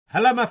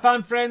Hello, my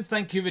fun friends.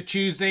 Thank you for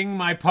choosing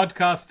my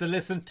podcast to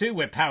listen to.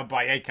 We're powered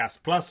by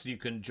Acast Plus. You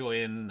can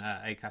join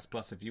Acast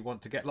Plus if you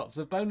want to get lots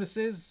of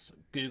bonuses.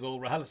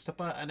 Google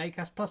RHLSTP and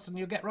Acast Plus and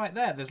you'll get right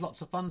there. There's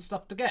lots of fun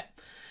stuff to get.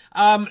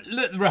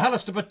 Look, the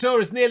RHLSTP tour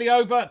is nearly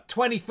over.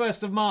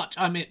 21st of March,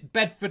 I'm at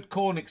Bedford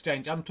Corn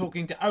Exchange. I'm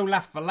talking to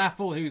Olaf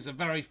Falafel, who's a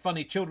very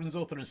funny children's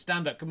author and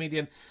stand-up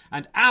comedian,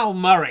 and Al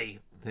Murray,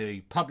 the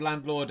pub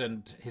landlord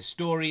and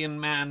historian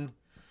man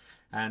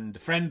and a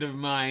friend of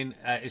mine.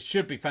 It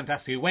should be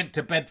fantastic. He went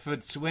to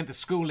Bedford, went to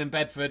school in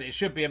Bedford. It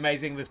should be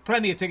amazing. There's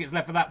plenty of tickets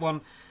left for that one.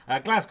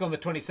 Glasgow on the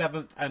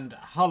 27th and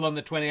Hull on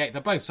the 28th.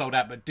 They're both sold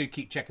out, but do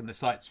keep checking the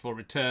sites for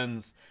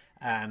returns.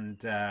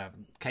 And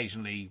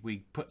occasionally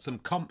we put some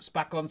comps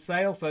back on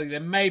sale, so there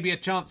may be a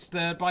chance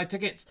to buy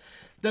tickets.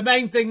 The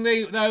main thing,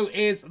 though,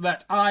 is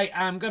that I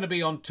am going to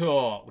be on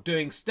tour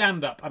doing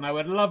stand-up, and I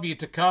would love you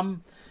to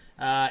come.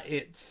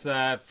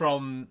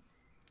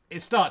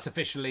 It starts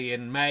officially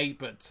in May,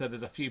 but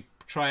there's a few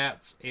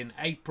tryouts in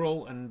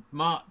April and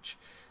March.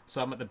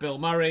 So I'm at the Bill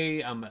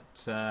Murray, I'm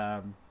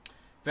at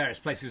various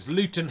places,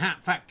 Luton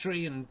Hat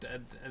Factory and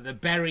the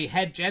Bury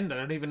Hedge End. I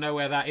don't even know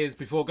where that is,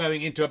 before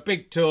going into a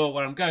big tour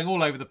where I'm going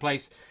all over the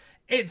place.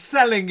 It's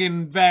selling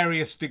in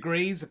various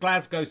degrees.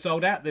 Glasgow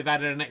sold out. They've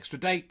added an extra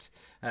date.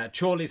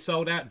 Chorley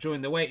sold out,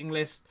 joined the waiting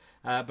list.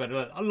 But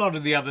a lot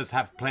of the others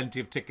have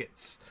plenty of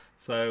tickets.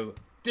 So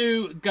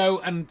do go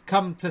and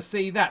come to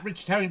see that.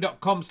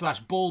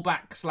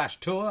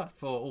 richardherring.com/ballback/tour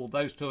for all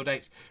those tour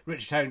dates.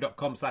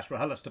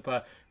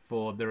 richardherring.com/RHLSTP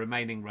for the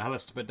remaining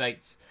RHLSTP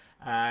dates.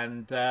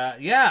 And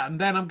and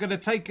then I'm going to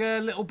take a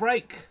little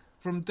break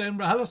from doing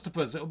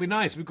RHLSTPs. It'll be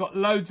nice. We've got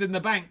loads in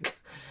the bank.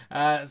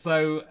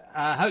 So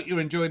I hope you're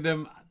enjoying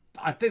them.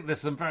 I think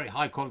there's some very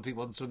high quality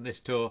ones from this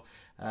tour.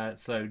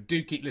 So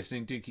do keep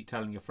listening. Do keep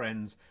telling your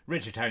friends.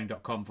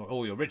 richardherring.com for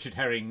all your Richard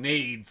Herring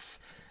needs.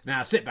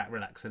 Now sit back,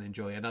 relax, and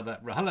enjoy another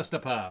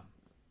RHLSTP.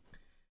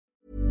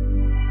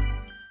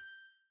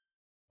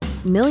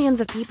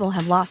 Millions of people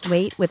have lost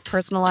weight with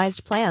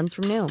personalized plans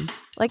from Noom.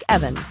 Like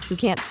Evan, who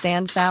can't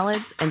stand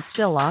salads and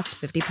still lost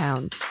 50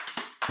 pounds.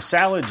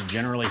 Salads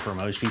generally for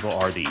most people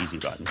are the easy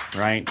button,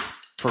 right?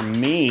 For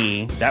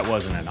me, that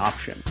wasn't an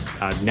option.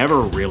 I never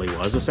really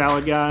was a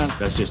salad guy.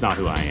 That's just not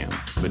who I am.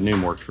 But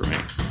Noom worked for me.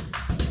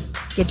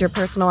 Get your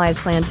personalized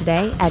plan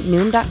today at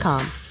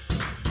Noom.com.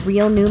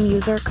 Real Noom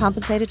user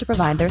compensated to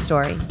provide their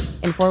story.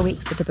 In 4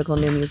 weeks, the typical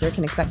Noom user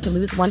can expect to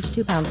lose 1 to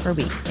 2 pounds per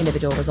week.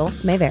 Individual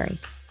results may vary.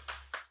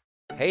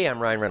 Hey, I'm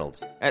Ryan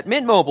Reynolds. At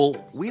Mint Mobile,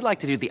 we like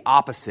to do the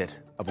opposite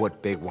of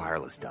what Big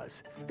Wireless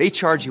does. They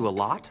charge you a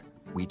lot,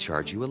 we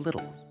charge you a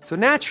little. So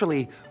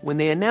naturally, when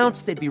they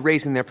announced they'd be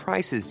raising their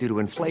prices due to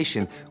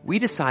inflation, we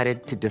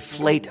decided to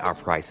deflate our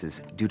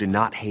prices due to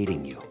not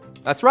hating you.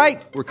 That's right.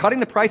 We're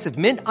cutting the price of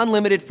Mint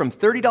Unlimited from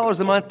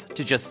 $30 a month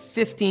to just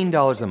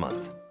 $15 a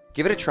month.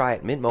 Give it a try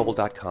at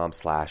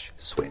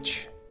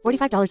mintmobile.com/switch.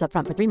 $45 up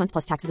front for 3 months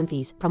plus taxes and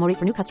fees. Promo rate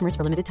for new customers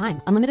for limited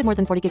time. Unlimited more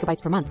than 40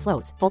 gigabytes per month.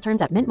 Slows full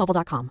terms at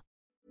mintmobile.com.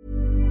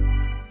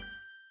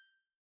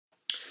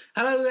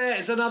 Hello there,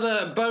 it's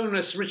another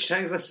bonus Richard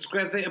Herring's Leicester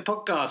Square Theatre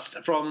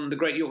podcast from the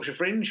Great Yorkshire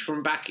Fringe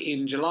from back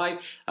in July.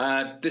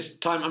 This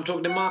time I'm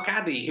talking to Mark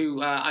Addy,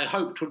 who I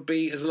hoped would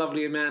be as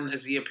lovely a man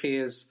as he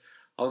appears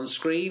on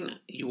screen.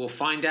 You will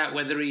find out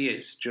whether he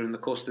is during the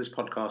course of this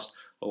podcast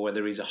or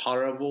whether he's a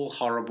horrible,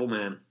 horrible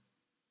man.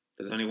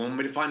 There's only one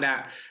way to find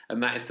out,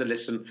 and that is to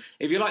listen.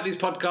 If you like these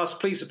podcasts,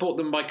 please support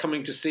them by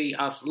coming to see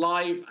us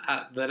live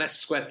at the Leicester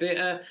Square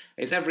Theatre.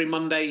 It's every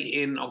Monday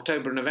in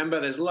October and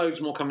November. There's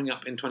loads more coming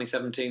up in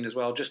 2017 as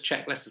well. Just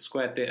check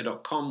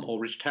leicestersquaretheatre.com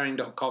or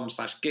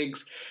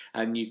richardherring.com/gigs,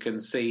 and you can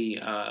see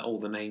all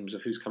the names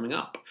of who's coming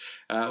up.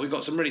 We've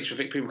got some really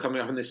terrific people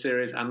coming up in this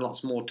series and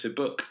lots more to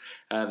book.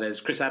 There's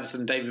Chris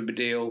Addison, David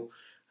Baddiel,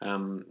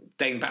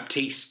 Dane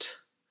Baptiste,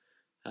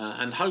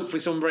 and hopefully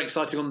something very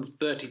exciting on the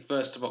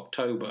 31st of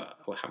October.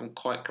 I haven't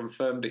quite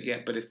confirmed it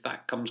yet, but if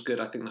that comes good,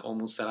 I think that one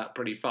will sell out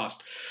pretty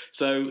fast.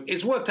 So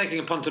it's worth taking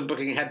a punt and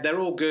booking ahead. They're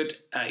all good.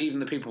 Even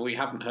the people we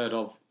haven't heard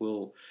of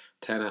will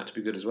turn out to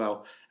be good as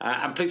well.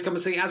 And please come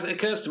and see As It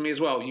Occurs to Me as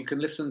well. You can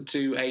listen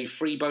to a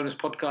free bonus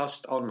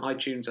podcast on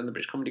iTunes and the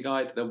British Comedy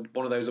Guide.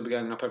 One of those will be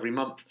going up every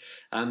month.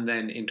 And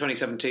then in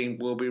 2017,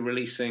 we'll be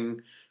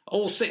releasing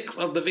all 6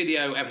 of the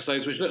video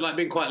episodes, which look like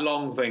being quite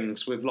long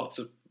things with lots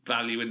of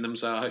value in them,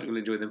 so I hope you'll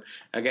enjoy them.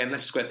 Again,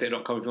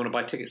 leicestersquaretheatre.com if you want to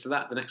buy tickets to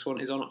that. The next one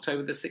is on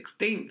October the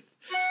 16th.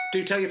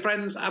 Do tell your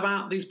friends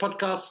about these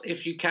podcasts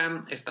if you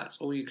can. If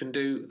that's all you can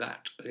do,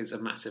 that is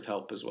a massive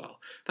help as well.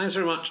 Thanks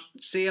very much.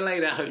 See you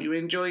later. Hope you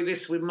enjoy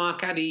this with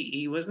Mark Addy.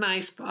 He was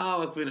nice.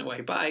 Oh, I've been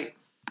away. Bye.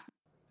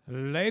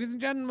 Ladies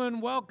and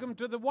gentlemen, welcome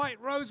to the White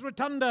Rose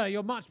Rotunda.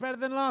 You're much better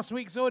than last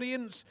week's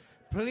audience.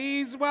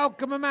 Please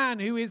welcome a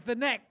man who is the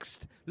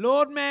next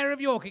Lord Mayor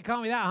of York. It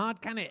can't be that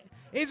hard, can it?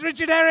 It's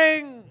Richard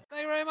Herring.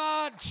 Thank you very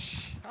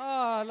much.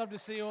 I'd love to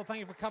see you all.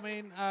 Thank you for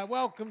coming.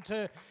 Welcome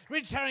to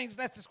Richard Herring's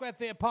Leicester Square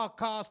Theatre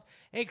podcast,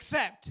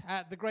 except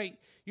at the Great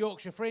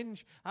Yorkshire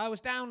Fringe. I was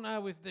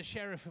down with the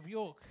Sheriff of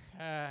York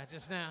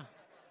just now.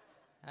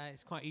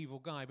 He's quite an evil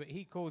guy, but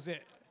he calls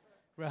it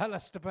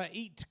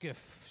RHLSTP Eatguf.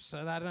 So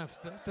I don't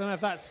know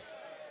if that's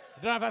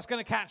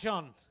going to catch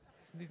on.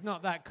 He's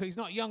not that cool. He's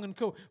not young and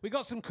cool. We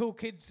got some cool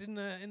kids in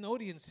the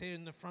audience here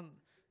in the front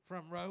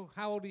row.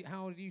 How old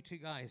are you two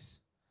guys?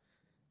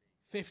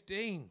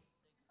 15,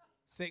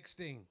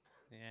 16.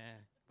 Yeah,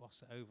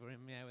 boss it over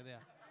him. Yeah, with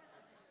that.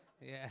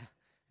 Yeah.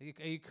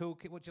 Are you cool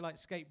kid? What do you like,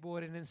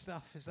 skateboarding and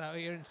stuff? Is that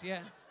what you're into?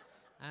 Yeah.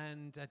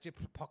 And do you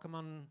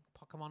Pokemon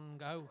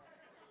Go?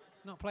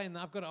 Not playing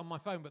that. I've got it on my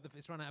phone, but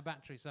it's run out of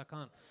battery, so I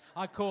can't.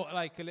 I caught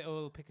like a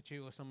little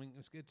Pikachu or something. It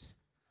was good.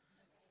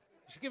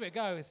 You should give it a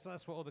go.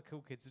 That's what all the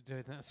cool kids are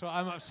doing. That's what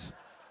I'm up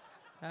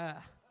to.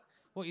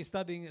 What you're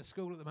studying at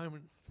school at the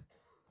moment?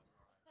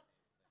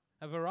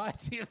 A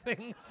variety of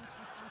things.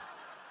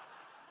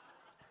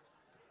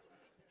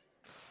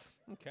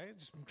 Okay,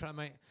 just trying to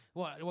make...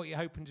 What you're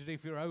hoping to do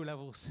for your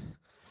O-levels?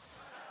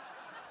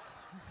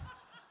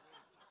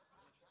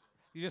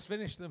 You just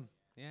finished them.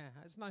 Yeah,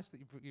 it's nice that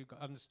you've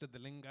understood the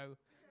lingo.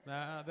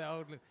 The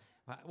old...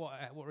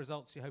 What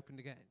results are you hoping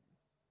to get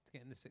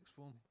in the sixth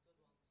form?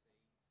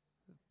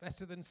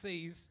 Better than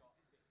C's?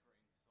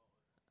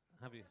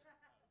 Have you?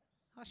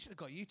 I should have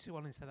got you two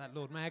on instead of that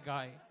Lord Mayor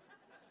guy.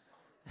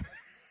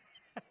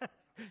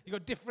 You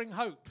got differing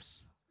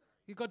hopes.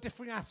 You've got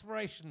differing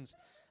aspirations.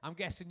 I'm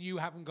guessing you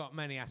haven't got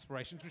many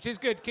aspirations, which is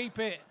good. Keep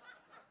it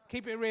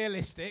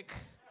realistic.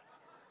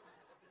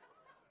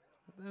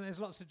 Then there's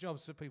lots of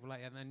jobs for people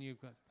like you, and then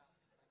you've got...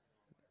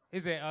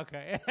 Is it?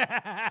 Okay.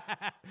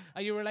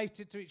 Are you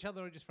related to each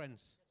other or just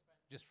friends?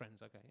 Just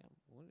friends, okay. Yeah.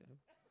 Well,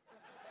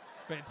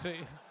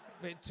 yeah.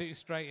 Bit too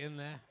straight in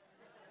there.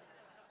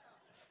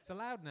 It's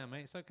allowed now,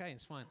 mate. It's okay.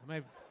 It's fine.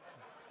 Maybe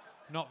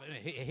not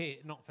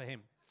for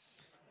him.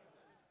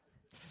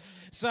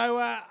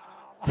 So,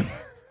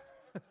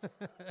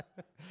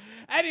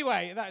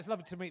 anyway, that's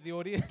lovely to meet the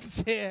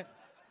audience here.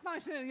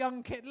 Nice little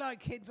young kid, like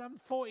kids. I'm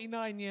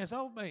 49 years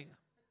old, mate.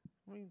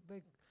 I mean,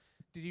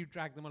 did you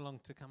drag them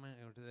along to come out,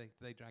 or did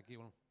they drag you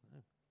along?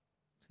 Oh.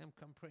 See,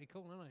 I'm pretty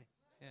cool, aren't I?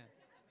 Yeah.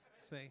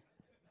 See.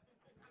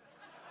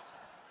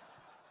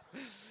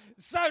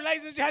 So,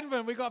 ladies and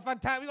gentlemen, we got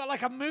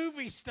like a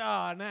movie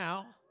star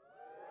now.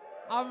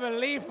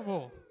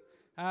 Unbelievable.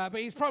 But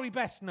he's probably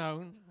best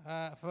known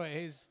for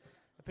his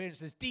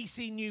appearance as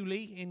DC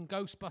Newley in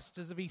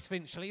Ghostbusters of East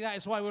Finchley. That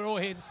is why we're all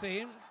here to see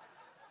him.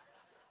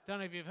 Don't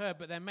know if you've heard,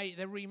 but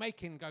they're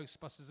remaking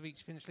Ghostbusters of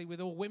East Finchley with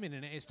all women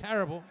in it. It's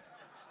terrible.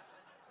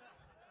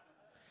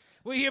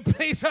 Will you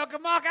please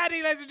welcome Mark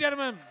Addy, ladies and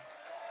gentlemen?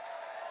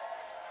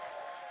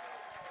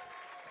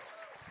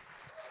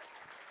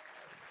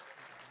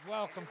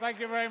 Welcome. Thank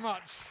you very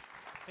much.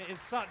 It is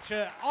such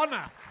an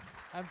honour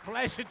and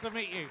pleasure to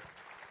meet you.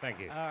 Thank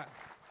you.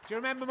 Do you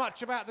remember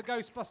much about the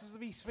Ghostbusters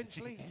of East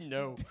Finchley?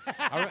 No.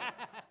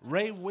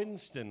 Ray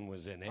Winston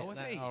was in it. Oh, was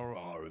he?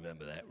 I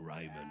remember that,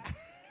 Raymond.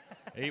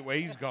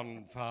 He's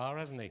gone far,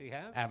 hasn't he? He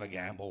has. Have a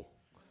gamble.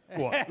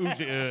 What? Who's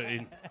it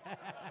hurting?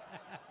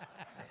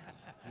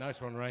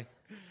 Nice one, Ray.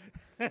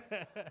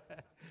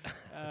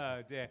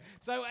 Oh, dear.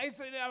 So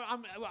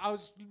I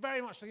was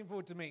very much looking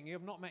forward to meeting you.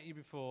 I've not met you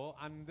before.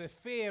 And the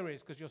fear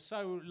is, because you're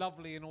so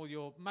lovely in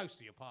most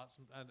of your parts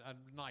and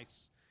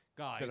nice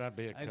guys. That I'd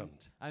be a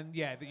cunt. And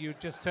yeah, that you'd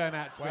just turn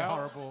out to be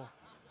horrible.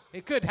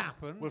 It could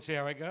happen. We'll see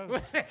how it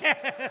goes.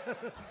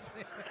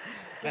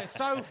 But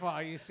so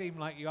far, you seem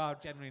like you are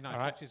generally nice,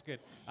 right. which is good.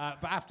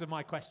 But after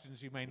my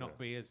questions, you may not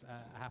be as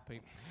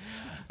happy.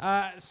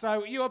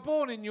 So you were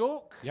born in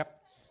York. Yep.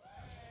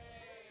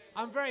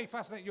 I'm very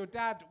fascinated. Your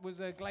dad was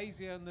a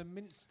glazier in the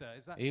Minster.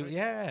 Is that true?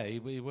 Yeah,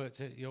 he worked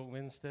at York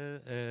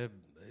Minster.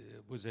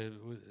 Was did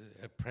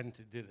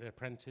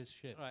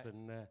apprenticeship, right.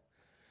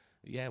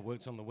 And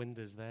worked on the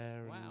windows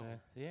there. Wow.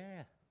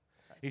 And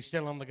he's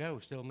still on the go,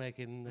 still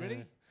making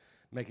really?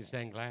 Making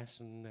stained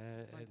glass and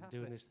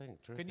doing his thing.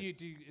 Terrific. Can you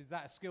do? Is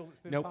that a skill that's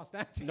been Nope, passed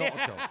down to you? not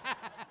at all.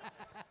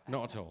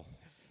 Not at all.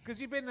 Because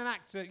you've been an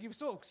actor, you've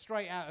sort of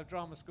straight out of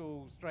drama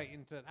school, straight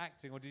into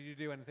acting, or did you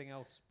do anything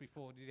else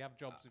before? Did you have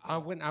jobs before?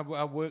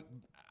 I worked.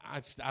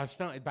 I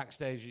started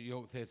backstage at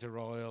York Theatre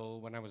Royal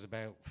when I was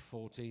about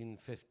 14,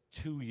 15,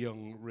 too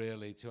young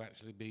really to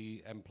actually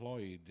be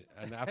employed.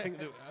 And I think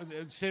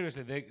that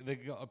seriously, they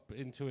got up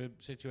into a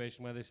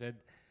situation where they said,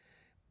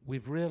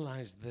 "We've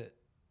realised that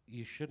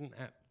you shouldn't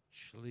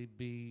actually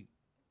be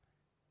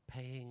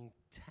paying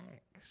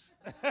tax."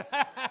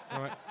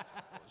 Right.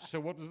 So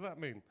what does that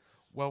mean?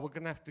 Well, we're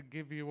going to have to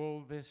give you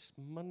all this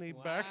money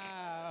back.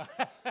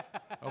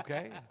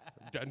 Okay.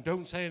 And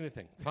don't say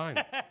anything.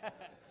 Fine.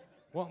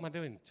 What am I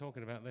doing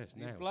talking about this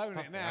now? You've blown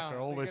it now. After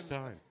all this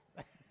time.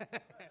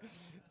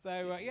 So,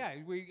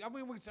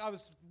 I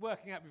was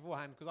working out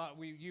beforehand because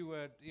you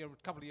were a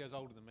couple of years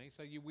older than me.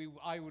 So we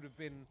would have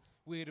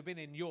been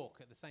in York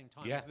at the same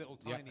time as little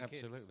tiny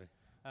kids. Absolutely.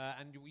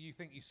 And you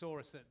think you saw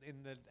us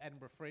in the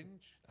Edinburgh Fringe?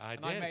 I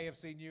did. I may have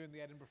seen you in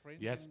the Edinburgh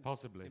Fringe. Yes,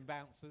 possibly. In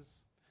Bouncers.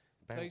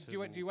 So Bouncers do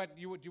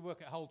you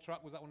work at Hull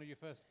Truck? Was that one of your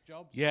first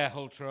jobs? Yeah,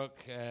 Hull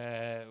Truck,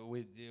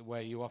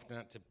 where you often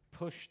had to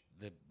push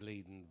the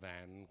bleeding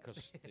van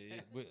because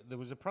there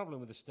was a problem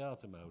with the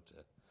starter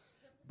motor.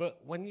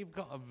 But when you've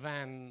got a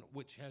van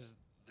which has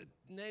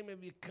the name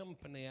of your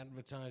company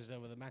advertised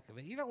over the back of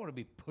it. You don't want to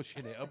be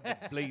pushing it up the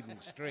bleeding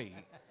street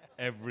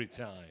every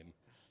time.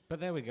 But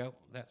there we go.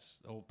 That's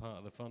all part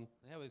of the fun.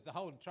 Yeah, the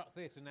whole Truck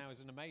Theatre now is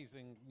an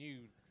amazing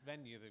new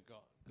venue they've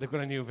got. They've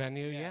got a new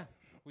venue, yeah.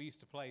 We used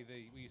to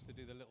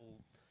do the little...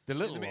 The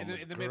little one in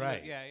was the great.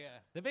 middle. Yeah.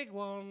 The big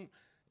one,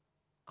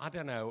 I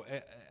don't know.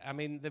 I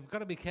mean, they've got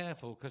to be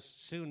careful because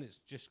soon it's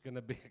just going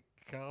to be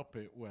a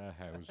carpet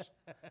warehouse.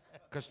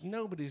 Because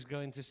nobody's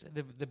going to...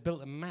 They've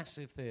built a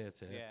massive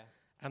theatre. Yeah.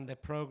 And they're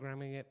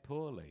programming it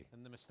poorly.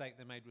 And the mistake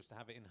they made was to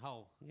have it in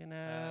Hull. You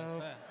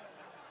know...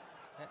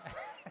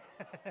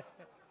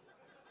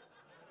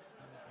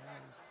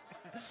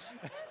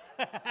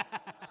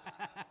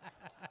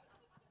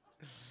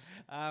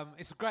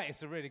 It's great.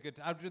 It's a really good...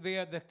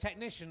 the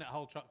technician at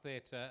Hull Truck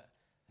Theatre,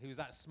 who's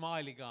that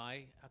smiley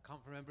guy, I can't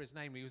remember his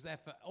name. He was there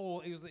for all...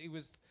 He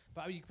was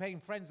but you became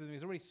friends with him. He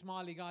was a really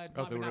smiley guy.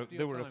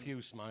 There were a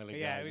few smiley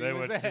guys. He They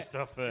was were there. just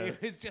off there.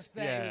 He was just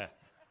there. Yeah.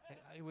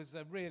 He was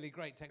a really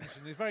great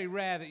technician. It's very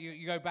rare that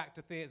you go back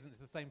to theatres and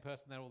it's the same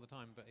person there all the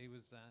time, but he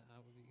was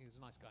a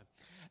nice guy.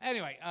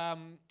 Anyway,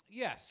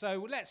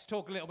 so let's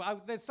talk a little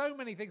bit. There's so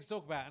many things to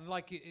talk about, and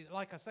like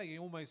I say,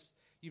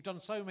 you've done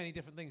so many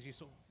different things, you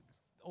sort of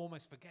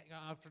almost forget.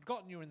 I've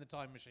forgotten you were in the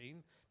time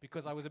machine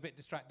because I was a bit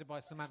distracted by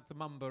Samantha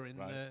Mumber in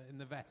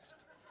the vest.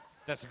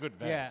 That's a good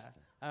vest.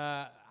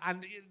 Yeah.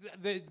 And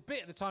the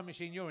bit of the time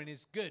machine you're in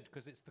is good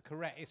because it's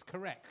correct.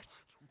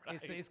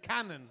 Right. It's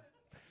canon.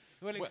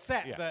 Well,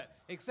 except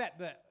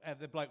that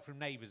the bloke from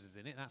Neighbours is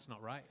in it. That's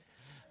not right.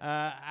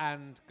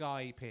 And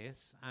Guy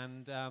Pearce.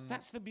 And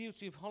that's the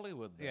beauty of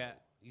Hollywood, though. Yeah.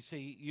 You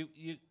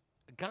see,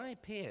 Guy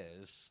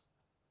Pearce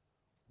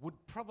would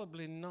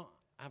probably not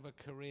have a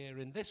career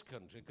in this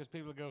country because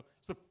people go,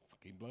 it's the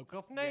fucking bloke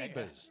off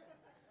Neighbours. Yeah.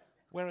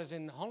 Whereas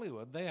in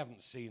Hollywood, they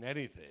haven't seen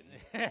anything.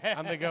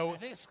 And they go,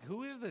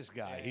 who is this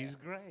guy? Yeah. He's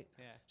great.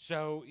 Yeah.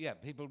 So,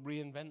 people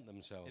reinvent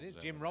themselves. It is.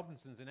 Jim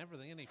Robinson's in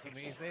everything, isn't he? For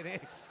me,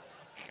 it is.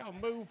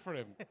 Can't move for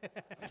him.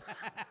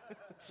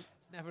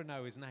 Never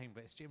know his name,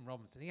 but it's Jim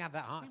Robinson. He had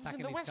that heart attack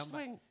in in the his West comeback.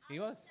 Wing. He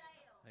was.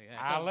 Yeah,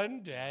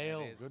 Alan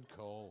Dale. Good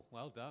call.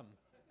 Well done.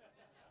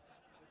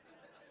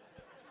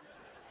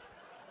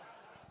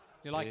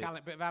 Do you like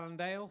a bit of Alan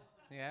Dale?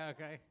 Yeah,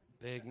 okay.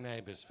 Big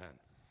Neighbours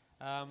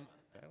fan.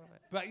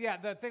 But yeah,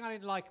 the thing I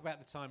didn't like about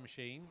the time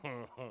machine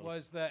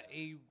was that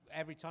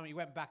every time he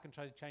went back and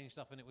tried to change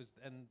stuff,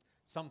 and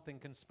something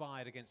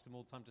conspired against him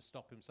all the time to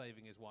stop him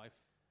saving his wife.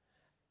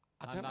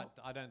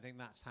 I don't think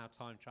that's how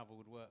time travel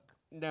would work.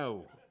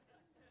 No.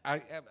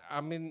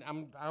 I mean,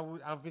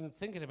 I've been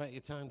thinking about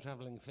your time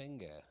traveling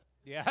finger.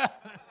 Yeah.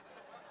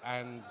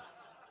 And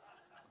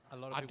a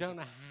lot of I don't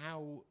know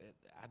how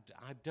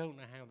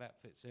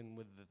that fits in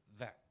with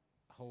that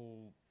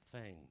whole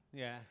thing.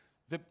 Yeah.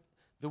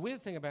 The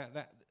weird thing about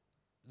that,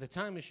 the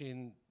time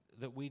machine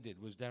that we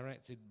did was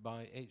directed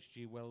by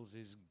H.G.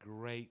 Wells'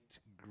 great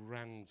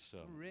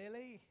grandson.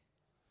 Really?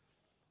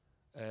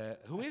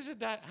 Who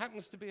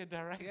happens to be a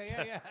director.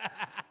 Yeah.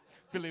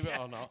 Believe it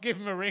or not. Give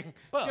him a ring.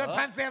 But do you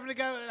fancy having to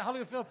go to a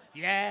Hollywood film?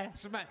 Yeah.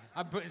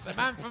 I'm putting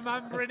Samantha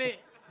Mumber in it.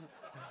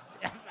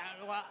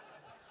 What?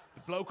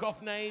 The bloke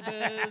off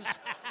Neighbours.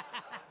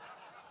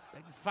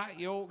 Big fat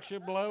Yorkshire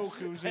bloke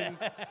who's in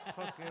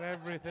fucking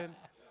everything.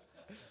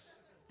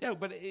 No,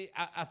 but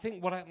I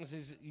think what happens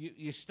is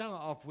you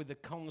start off with a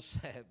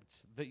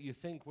concept that you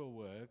think will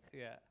work.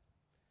 Yeah.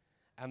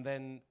 And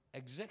then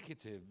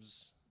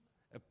executives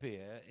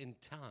appear in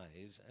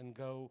ties and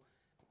go,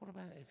 what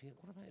about if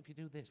you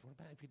do this? What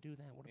about if you do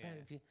that? What about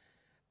if you...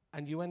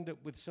 And you end up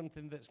with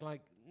something that's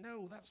like,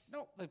 no, that's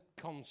not the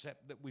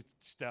concept that we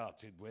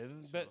started with.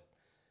 Sure. But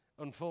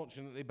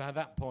unfortunately, by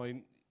that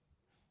point,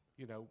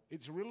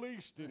 it's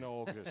released in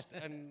August,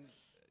 and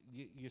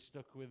you're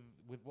stuck with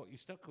what you're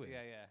stuck with.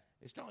 Yeah.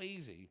 It's not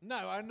easy.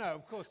 No, I know,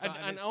 of course not.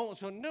 And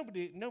also,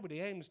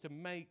 nobody aims to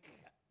make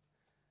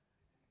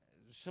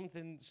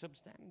something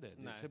substandard.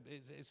 No.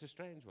 It's a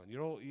strange one.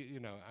 You're all,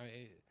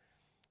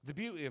 the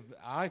beauty of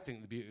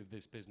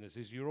this business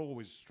is you're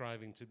always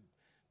striving to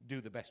do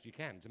the best you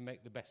can, to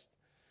make the best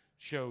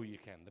show you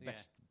can, the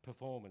best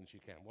performance you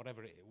can,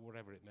 whatever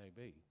it may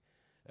be.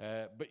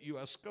 But you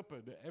are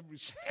scuppered at every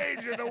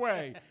stage of the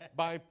way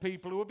by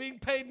people who are being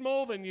paid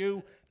more than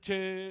you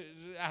to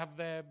have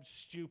their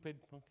stupid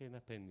fucking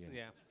opinion.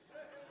 Yeah.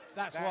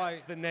 That's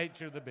the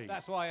nature of the beast.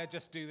 That's why I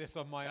just do this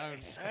on my own.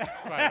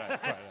 Right.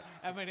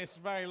 I mean, it's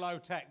very low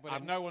tech,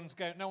 but no one's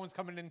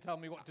coming in and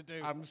telling me what to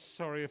do. I'm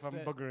sorry if I'm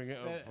buggering it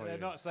up for you. They're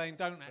not saying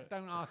don't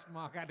ask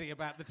Mark Addy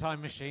about the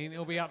time machine.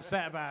 He'll be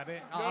upset about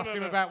it. Ask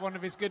him about one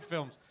of his good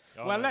films.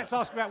 Let's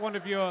ask about one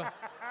of your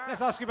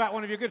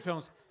good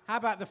films. How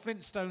about the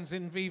Flintstones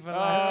in Viva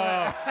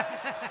La?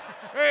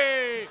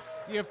 Hey,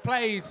 you've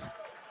played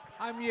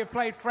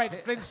Fred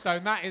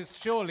Flintstone. That is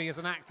surely, as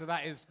an actor,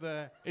 it's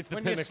the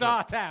when pinnacle. You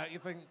start out, you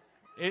think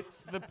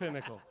it's the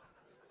pinnacle.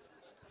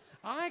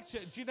 I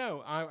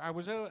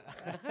was.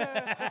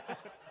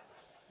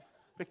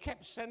 They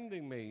kept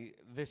sending me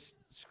this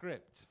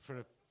script for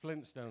a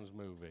Flintstones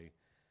movie,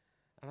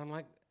 and I'm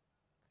like,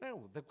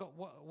 no, they've got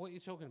what are you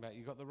talking about?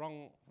 You got the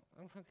wrong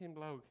I'm a fucking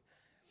bloke.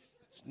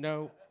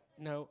 No.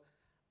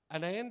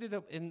 And I ended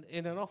up in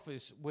an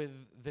office with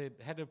the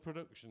head of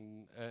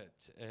production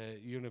at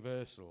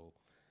Universal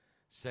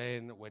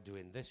saying, we're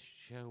doing this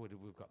show,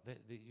 we've got this,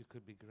 you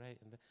could be great.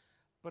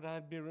 But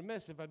I'd be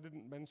remiss if I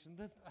didn't mention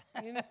the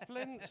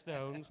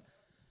Flintstones.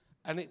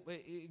 And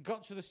it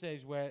got to the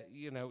stage where,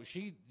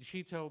 she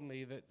told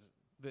me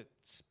that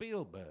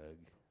Spielberg,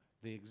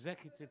 the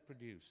executive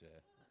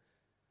producer,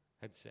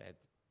 had said,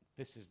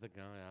 this is the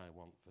guy I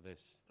want for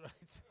this.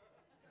 Right.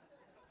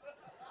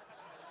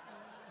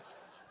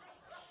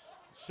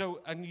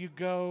 So, and you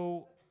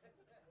go,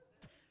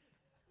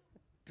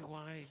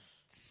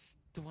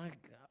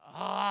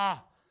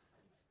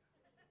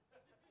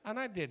 and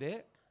I did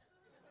it.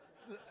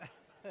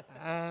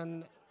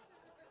 And,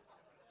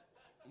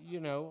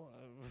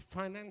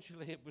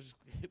 financially it was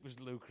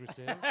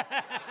lucrative.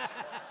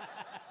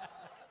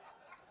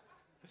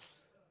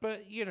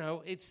 But,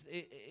 it's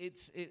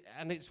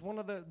one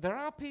of there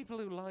are people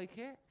who like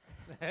it.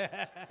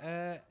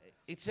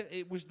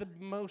 It was the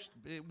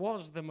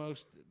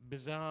most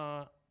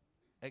bizarre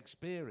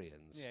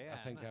experience I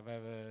think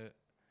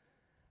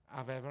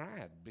I've ever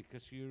had,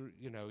 because you're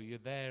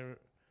there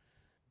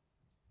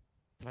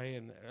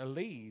playing a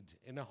lead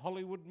in a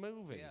Hollywood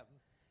movie. Yeah.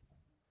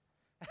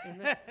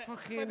 In a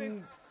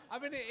fucking.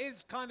 It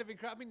is kind of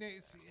incredible.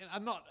 It's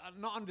not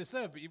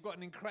undeserved, but you've got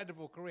an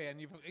incredible career, and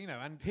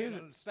and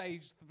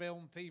stage,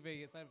 film,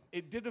 TV.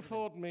 It did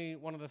afford me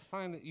one of the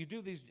finest. You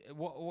do these.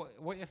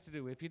 What you have to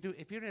do if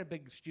you're in a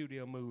big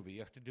studio movie, you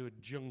have to do a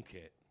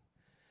junket,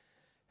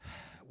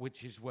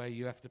 which is where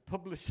you have to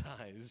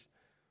publicise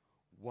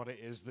what it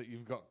is that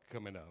you've got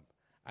coming up,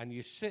 and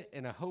you sit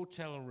in a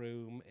hotel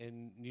room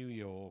in New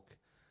York.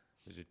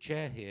 There's a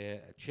chair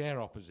here, a chair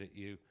opposite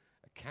you,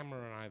 a camera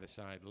on either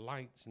side,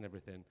 lights and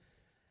everything.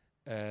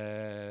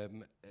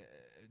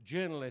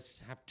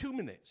 Journalists have 2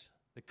 minutes.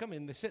 They come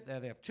in, they sit there,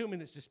 they have 2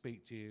 minutes to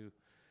speak to you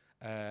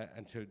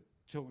and to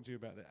talk to you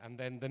about it. And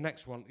then the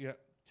next one,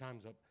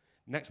 time's up.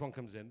 Next one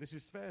comes in. This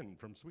is Sven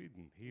from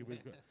Sweden. He was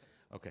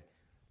okay.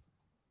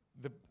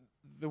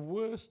 The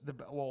worst,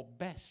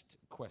 best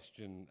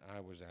question I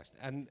was asked,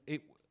 and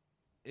it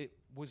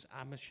was,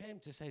 I'm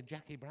ashamed to say,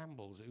 Jackie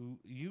Brambles, who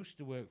used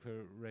to work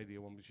for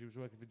Radio 1, but she was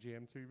working for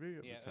GMTV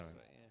at the time. That's right,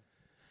 yeah.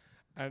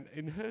 And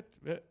in her,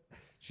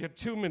 she had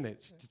 2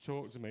 minutes to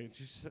talk to me, and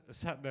she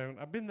sat down.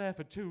 I've been there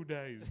for 2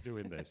 days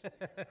doing this,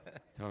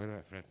 talking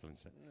about Fred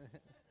Flintstone.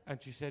 And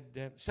she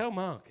said, so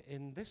Mark,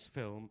 in this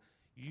film,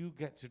 you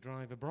get to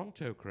drive a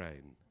Bronto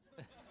crane.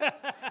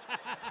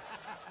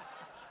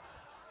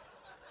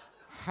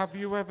 Have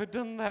you ever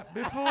done that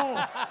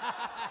before?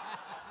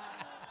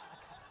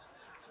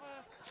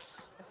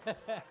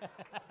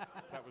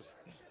 That was.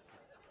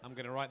 I'm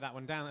going to write that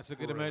one down. That's a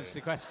good emergency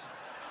question.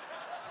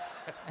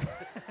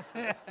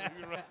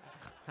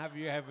 Have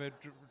you ever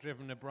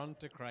driven a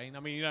Bronto crane?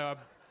 I've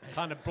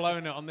kind of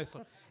blown it on this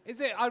one.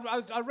 Is it?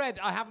 I read.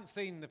 I haven't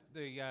seen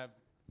the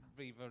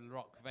Viva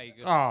Rock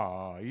Vegas.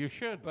 Oh, you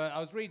should. But I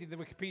was reading the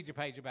Wikipedia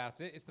page about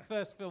it. It's the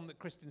first film that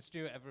Kristen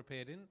Stewart ever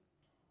appeared in.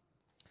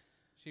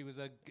 She was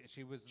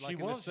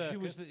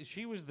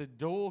the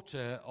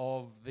daughter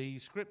of the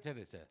script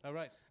editor. Oh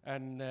right.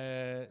 And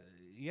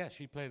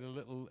she played a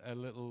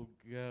little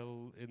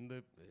girl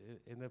in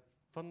a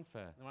fun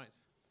fair. Right.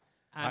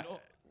 And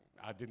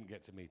I didn't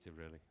get to meet her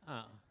really.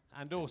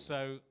 And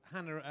also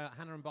Hannah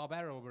and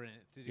Barbera were in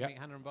it. Did you meet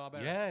Hannah and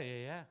Barbera?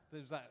 Yeah.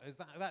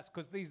 That's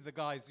because these are the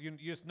guys you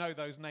just know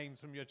those names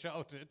from your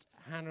childhood.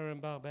 Hannah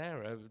and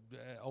Barbera,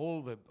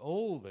 all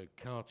the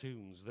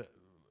cartoons that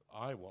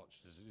I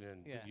watched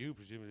you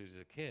presumably as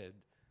a kid,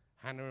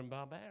 Hannah and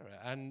Barbera,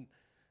 and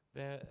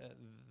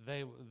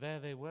they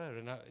were,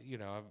 and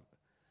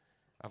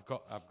I've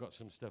got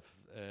some stuff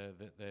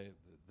that they're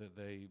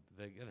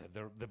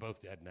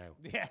both dead now.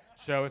 Yeah.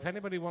 So if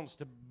anybody wants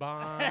to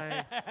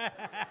buy,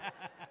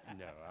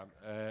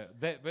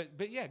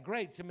 but yeah,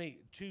 great to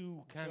meet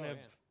two kind of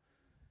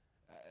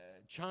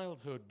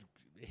childhood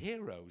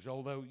heroes.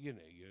 Although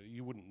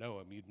you wouldn't know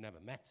them, you'd never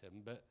met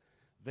them, but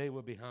they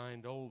were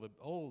behind all the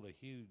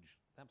huge.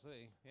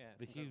 Absolutely, yeah.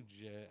 The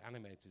huge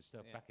animated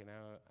stuff back in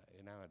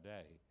our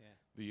day. Yeah.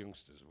 The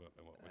youngsters won't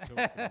know what we're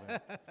talking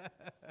about.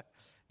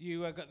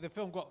 The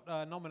film got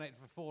nominated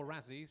for 4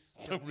 Razzies.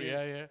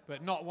 Yeah.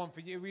 But not one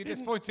for you. Were you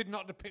disappointed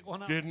not to pick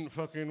one up? Didn't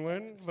fucking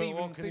win.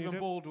 Stephen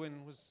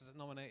Baldwin was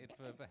nominated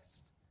for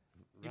Best.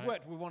 Right. You've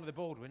worked with one of the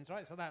Baldwins,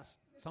 right? So that's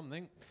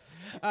something.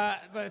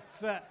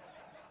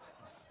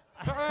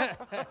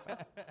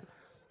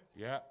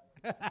 Yeah.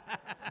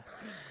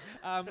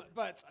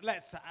 But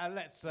let's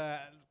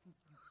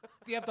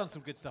you have done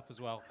some good stuff as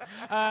well.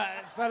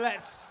 So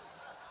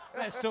let's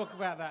talk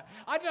about that.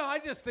 I know. I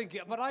just think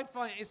but I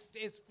find it's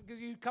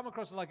because you come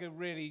across as like a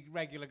really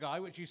regular guy,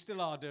 which you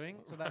still are doing.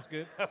 So that's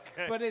good.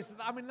 Okay. But it's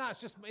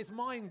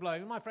mind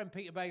blowing. My friend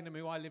Peter Bainham,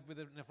 who I live with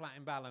in a flat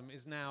in Balham,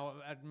 is now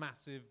a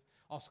massive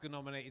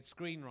Oscar-nominated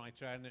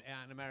screenwriter out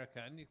in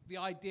America, and the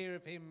idea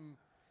of him,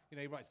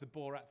 he writes the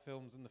Borat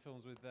films and the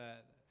films with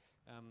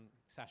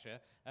Sasha,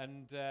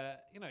 and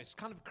it's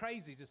kind of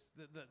crazy just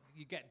that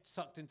you get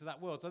sucked into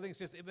that world. So I think it's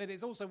just, but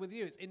it's also with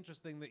you. It's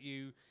interesting that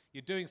you're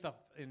doing stuff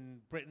in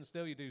Britain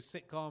still. You do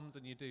sitcoms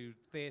and you do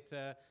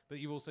theatre, but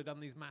you've also done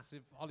these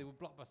massive Hollywood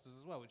blockbusters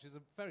as well, which is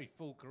a very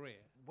full career.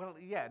 Well,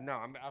 yeah, no,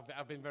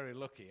 I've been very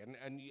lucky, and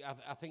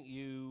I think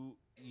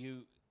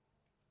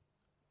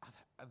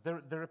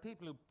there are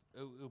people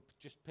who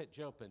just pitch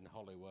up in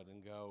Hollywood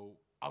and go,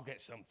 I'll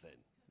get something.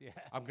 Yeah,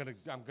 I'm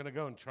gonna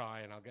go and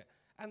try, and I'll get.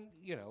 And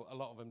a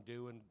lot of them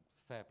do, and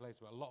fair play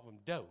to it. A lot of them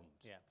don't.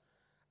 Yeah.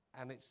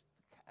 And it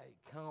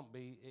can't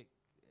be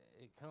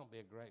a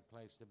great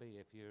place to be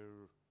if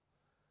you're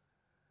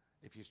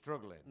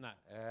struggling. No.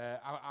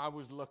 I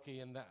was lucky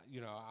in that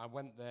I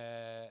went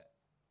there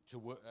to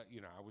work.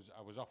 I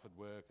was offered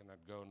work, and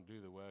I'd go and do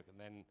the work, and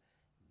then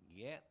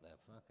get the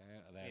fuck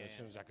out of there as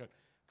soon as I could,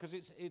 because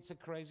it's a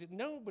crazy.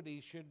 Nobody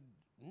should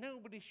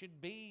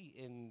be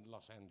in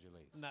Los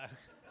Angeles. No.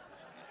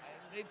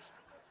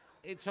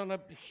 It's on a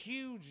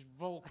huge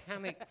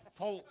volcanic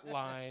fault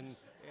line.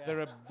 Yeah. There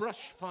are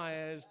brush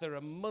fires. There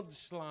are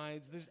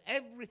mudslides. There's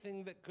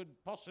everything that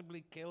could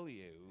possibly kill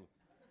you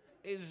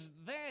is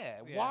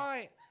there. Yeah.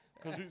 Why?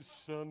 Because it's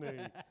sunny.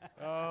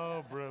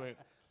 Oh, brilliant.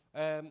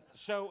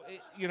 So,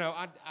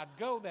 I'd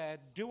go there,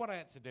 do what I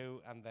had to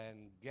do, and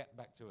then get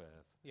back to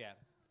Earth. Yeah.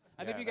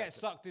 And if you get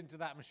sucked into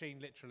that machine,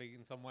 literally,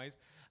 in some ways,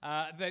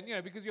 then,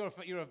 because you're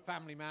a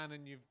family man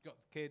and you've got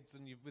kids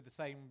and you're with the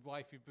same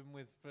wife you've been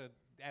with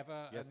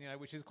forever, yes. and,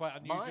 which is quite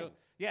unusual. Mine.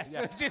 Yes,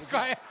 yeah. it's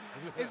quite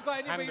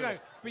unusual,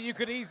 but you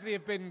could easily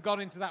have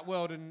gone into that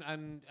world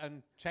and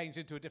changed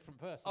into a different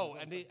person. Oh,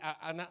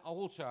 and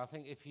also, I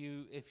think if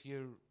you're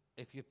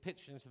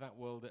pitched into that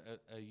world,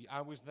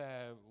 I was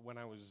there when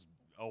I was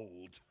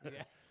old.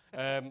 Yeah.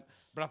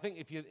 But I think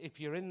if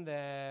you're in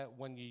there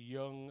when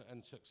you're young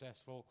and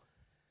successful,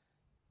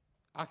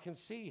 I can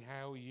see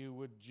how you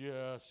would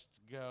just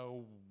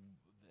go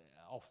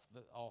off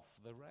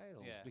the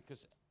rails,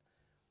 because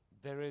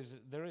there is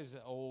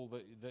all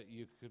that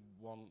you could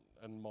want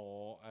and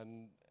more,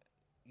 and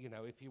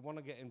if you want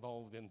to get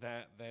involved in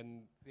that,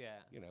 then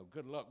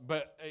good luck.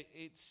 But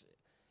it's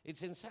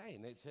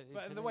insane. It's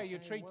the way you're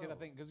treated, world. I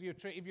think, because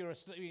if you're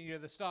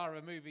the star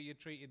of a movie, you're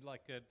treated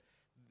like a.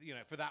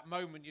 For that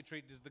moment, you're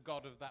treated as the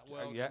god of that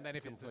world, and then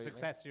if it's a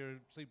success, you're a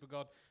super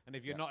god, and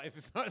if if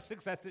it's not a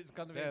success, it's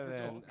kind of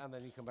and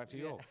then you come back to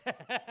York.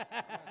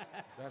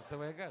 That's the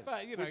way it goes.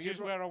 But which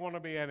is where I want to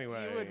be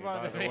anyway. You would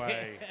rather be.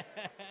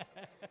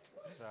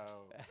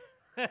 So,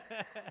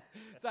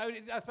 so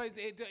I suppose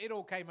it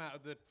all came out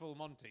of the Full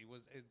Monty.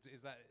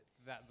 Is that?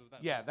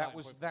 Yeah, that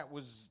was.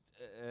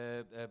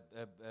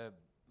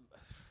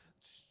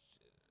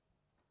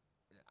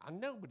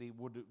 And nobody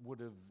would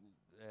have.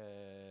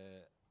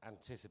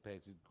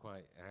 Anticipated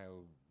quite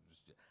how.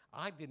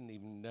 I didn't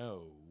even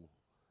know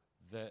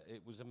that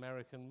it was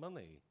American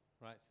money.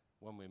 Right.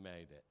 When we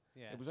made it.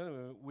 Yeah. It was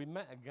only we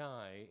met a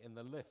guy in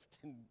the lift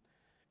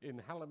in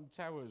Hallam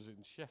Towers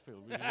in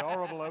Sheffield, which is a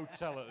horrible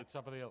hotel at the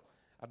top of the hill.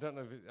 I don't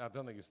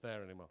think it's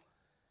there anymore.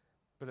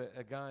 But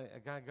a guy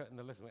got in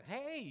the lift and went,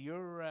 "Hey,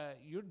 you're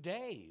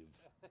Dave."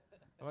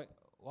 I'm like,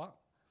 "What?"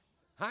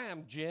 "Hi,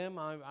 I'm Jim.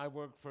 I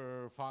work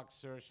for Fox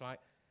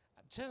Searchlight."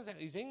 It turns out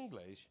he's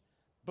English,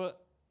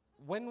 but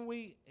when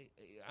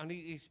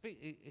he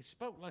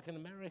spoke like an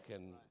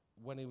American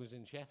when he was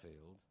in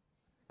Sheffield,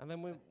 and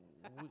then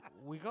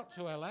we got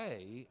to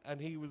LA and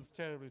he was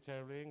terribly,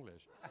 terribly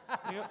English.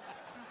 You go, what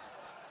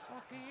the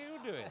fuck are you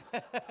doing?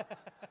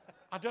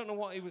 I don't know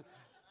what he was,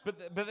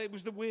 but it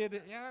was the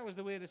weirdest. Yeah, that was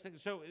the weirdest thing.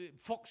 So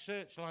Fox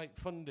Searchlight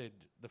funded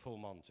the Full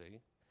Monty.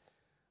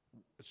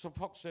 So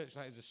Fox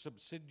Searchlight is a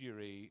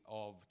subsidiary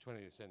of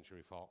 20th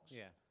Century Fox,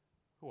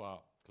 who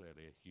are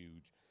clearly a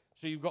huge.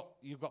 So you've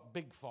got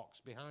Big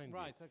Fox behind you.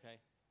 Right, okay.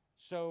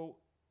 So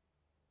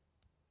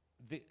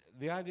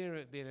the idea of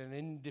it being an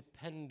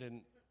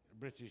independent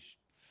British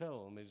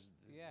film is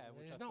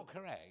not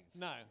correct.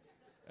 No.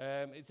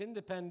 It's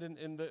independent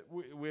in that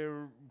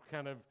we'll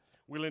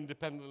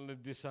independently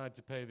decide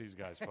to pay these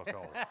guys fuck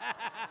all.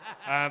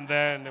 And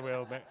then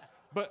we'll make...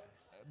 But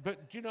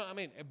do you know what I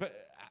mean?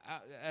 But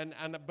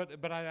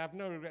I have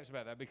no regrets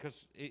about that,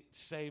 because it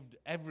saved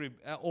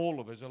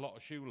all of us a lot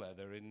of shoe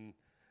leather in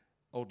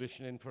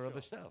auditioning for other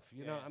stuff.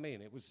 You know what I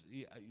mean? It was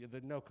there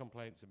are no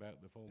complaints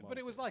about the Full Monty. But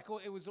it was like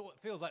it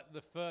feels like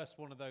the first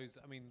one of those.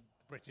 I mean,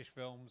 British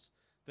films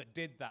that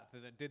did that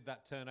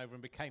turnover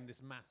and became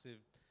this massive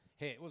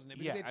hit, wasn't it?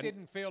 Because it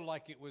didn't feel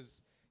like it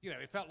was.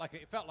 It felt like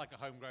a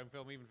homegrown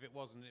film, even if it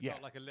wasn't. It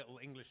felt like a little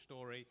English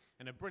story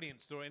and a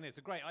brilliant story, and it's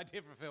a great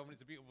idea for a film. And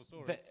it's a beautiful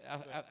story.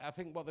 I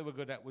think what they were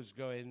good at was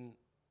going.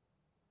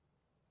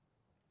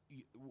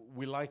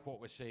 We like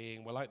what we're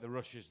seeing. We like the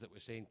rushes that we're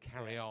seeing.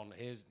 Carry on.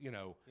 Here's,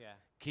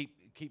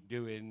 keep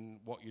doing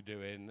what you're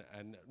doing,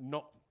 and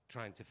not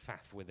trying to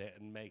faff with it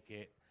and make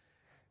it,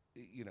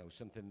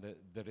 something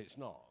that it's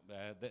not.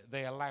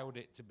 They allowed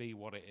it to be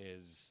what it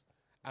is,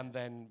 and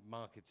then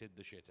marketed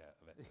the shit out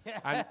of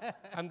it.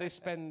 And they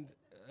spend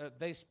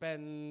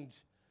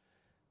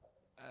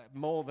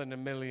more than $1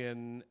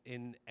 million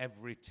in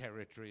every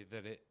territory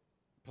that it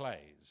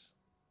plays,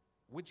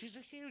 which is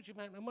a huge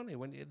amount of money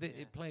when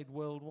it played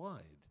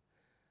worldwide.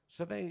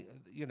 So they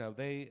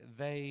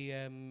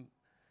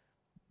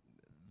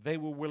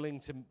were willing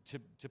to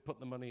put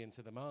the money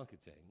into the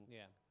marketing.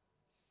 Yeah.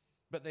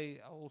 But they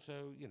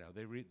also,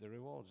 they reap the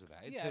rewards of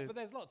that. But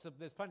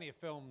there's plenty of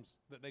films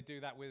that they do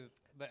that with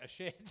that are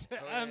shit.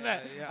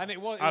 And it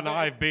was. And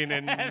I've been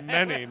in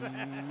many.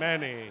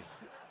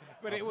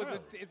 But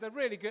it's a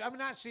really good. I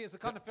mean, actually, it's the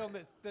kind of film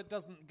that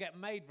doesn't get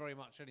made very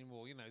much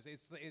anymore. And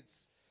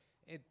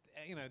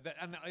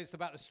it's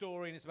about the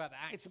story and it's about the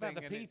acting. It's about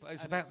the people.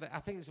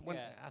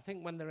 I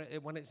think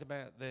when it's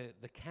about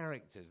the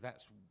characters,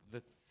 that's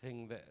the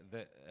thing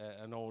that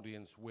an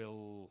audience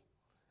will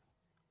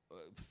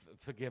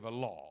forgive a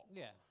lot.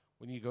 Yeah.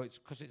 When you go, it's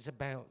because it's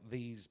about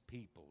these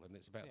people and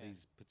it's about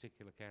these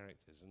particular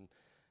characters, and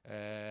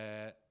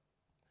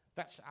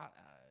that's.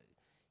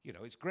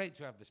 It's great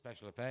to have the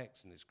special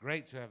effects, and it's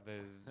great to have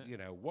the,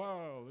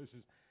 wow, this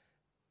is.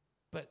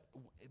 But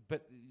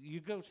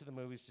you go to the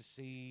movies to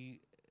see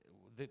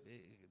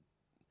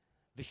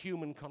the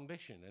human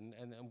condition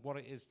and what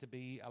it is to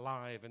be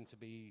alive and to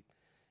be,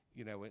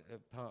 a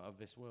part of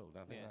this world.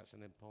 I think that's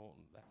an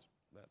important.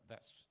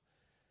 That's.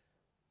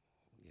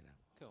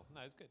 Cool.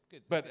 No, it's good.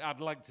 Good. But I'd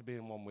like to be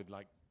in one with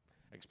like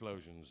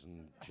explosions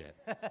and shit.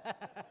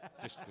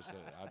 Just because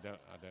I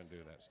don't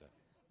do that stuff.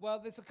 Well,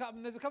 there's a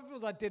couple of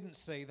films I didn't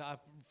see that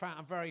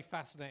I'm very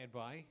fascinated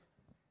by.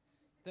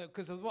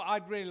 Because what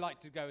I'd really like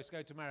to go is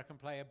go to America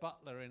and play a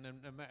butler in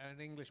an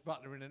English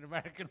butler in an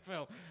American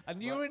film.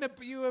 And you were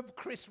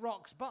Chris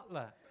Rock's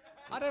butler.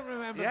 I don't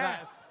remember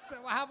that.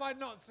 Have I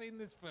not seen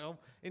this film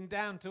in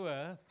Down to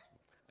Earth?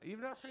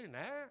 You've not seen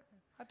that?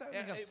 I don't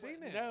think I've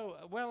seen it. No.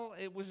 Well,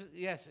 it was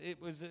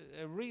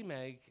a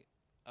remake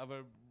of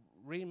a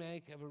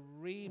remake of a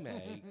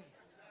remake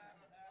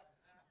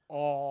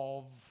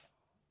of.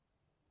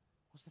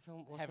 What's the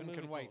film? Heaven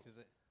Can Wait, is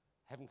it?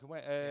 Heaven Can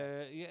Wait.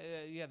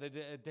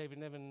 The David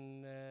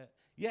Niven.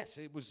 Yes,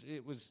 it was.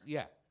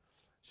 Yeah.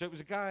 So it was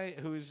a guy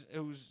who's. I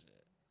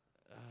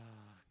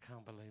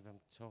can't believe I'm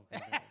talking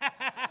about it.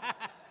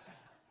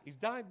 He's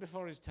died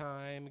before his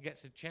time.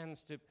 Gets a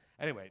chance to.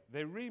 Anyway,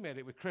 they remade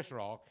it with Chris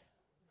Rock,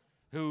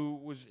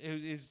 who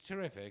is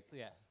terrific.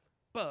 Yeah.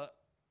 But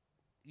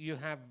you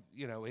have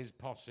his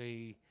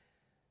posse.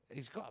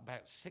 He's got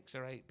about 6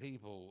 or 8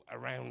 people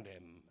around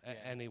him at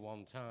any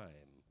one time.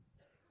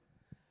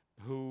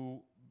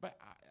 Who, but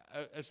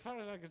as far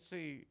as I could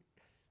see,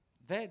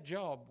 their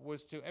job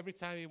was to, every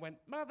time he went,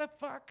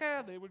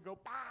 motherfucker, they would go,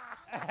 bah!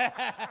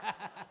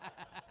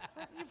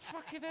 You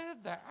fucking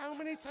heard that? How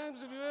many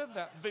times have you heard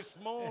that this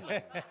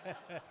morning?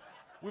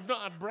 We've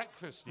not had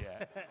breakfast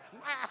yet.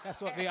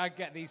 That's what I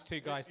get these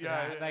two guys to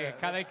have.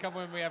 They come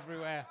with me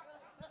everywhere.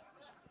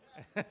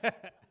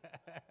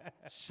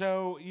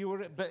 So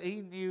but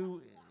he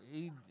knew.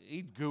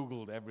 He'd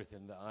Googled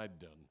everything that I'd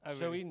done. Oh,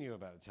 so really? he knew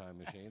about the time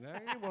machine.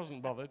 He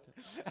wasn't bothered.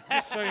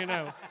 Just so you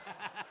know.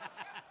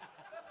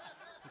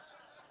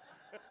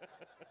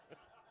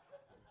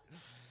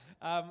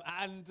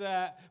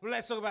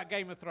 Let's talk about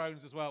Game of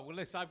Thrones as well. Well,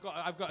 listen,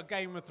 I've got a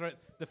Game of Thrones.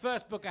 The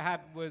first book I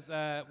had was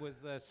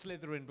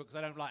Slytherin book because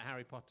I don't like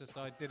Harry Potter, so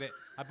I did it.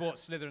 I bought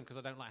Slytherin because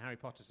I don't like Harry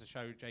Potter to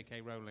show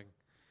J.K. Rowling.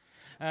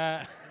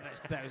 It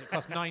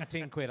cost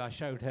 19 quid. I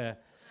showed her.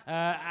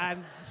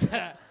 And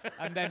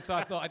then so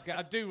I thought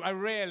I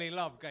really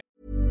love Game.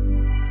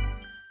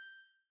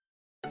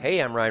 Hey,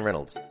 I'm Ryan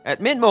Reynolds. At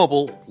Mint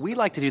Mobile, we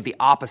like to do the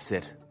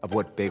opposite of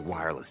what Big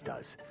Wireless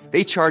does.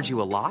 They charge you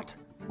a lot,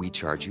 we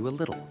charge you a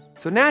little.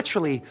 So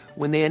naturally,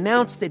 when they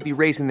announced they'd be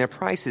raising their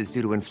prices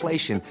due to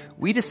inflation,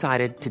 we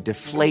decided to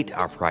deflate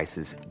our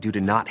prices due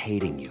to not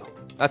hating you.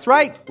 That's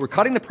right. We're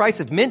cutting the price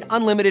of Mint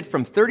Unlimited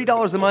from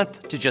 $30 a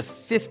month to just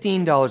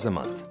 $15 a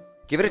month.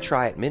 Give it a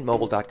try at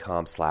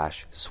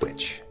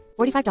mintmobile.com/switch.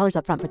 $45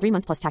 up front for 3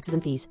 months plus taxes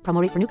and fees.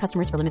 Promo rate for new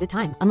customers for limited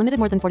time. Unlimited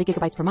more than 40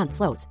 gigabytes per month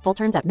slows. Full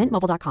terms at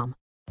mintmobile.com.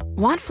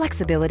 Want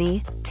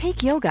flexibility?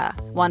 Take yoga.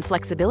 Want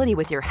flexibility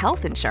with your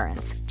health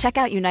insurance? Check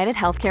out United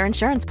Healthcare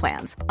Insurance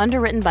Plans.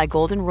 Underwritten by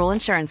Golden Rule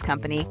Insurance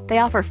Company, they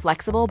offer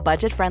flexible,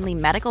 budget-friendly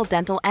medical,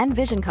 dental, and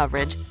vision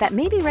coverage that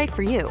may be right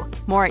for you.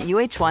 More at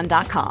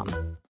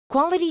uh1.com.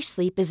 Quality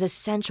sleep is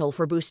essential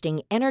for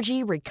boosting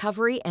energy,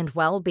 recovery, and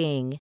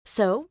well-being.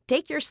 So,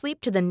 take your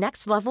sleep to the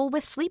next level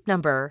with Sleep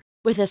Number.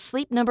 With a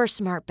Sleep Number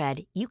smart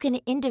bed, you can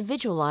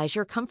individualize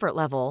your comfort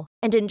level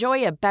and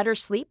enjoy a better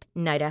sleep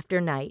night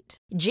after night.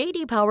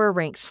 J.D. Power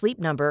ranks Sleep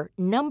Number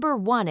number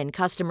 1 in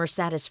customer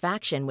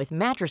satisfaction with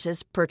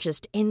mattresses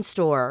purchased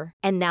in-store.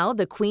 And now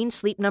the Queen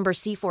Sleep Number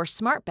C4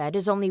 smart bed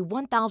is only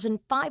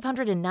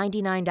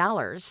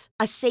 $1,599,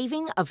 a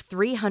saving of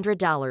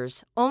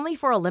 $300, only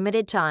for a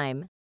limited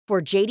time. For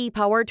J.D.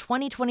 Power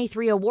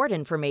 2023 award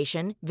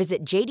information,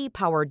 visit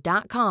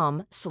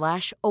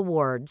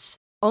jdpower.com/awards.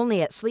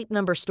 Only at Sleep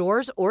Number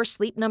stores or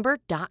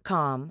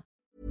sleepnumber.com.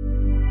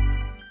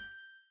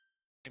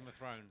 Game of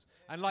Thrones.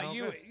 And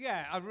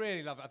I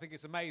really love it. I think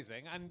it's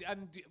amazing. And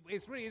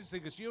it's really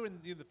interesting because you're in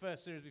the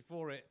first series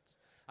before it.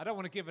 I don't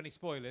want to give any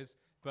spoilers,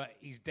 but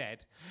he's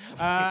dead.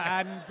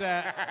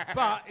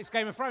 But it's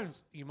Game of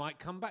Thrones. You might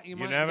come back. You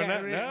might never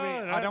get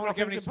know. No, I don't want to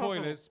give any nothing's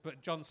impossible. spoilers,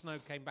 but Jon Snow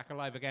came back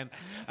alive again.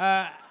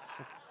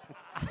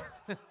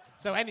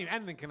 So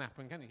anything can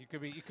happen, can it?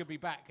 You could be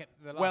back at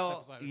the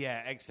last episode.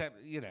 Yeah,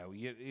 except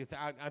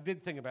I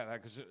did think about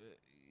that because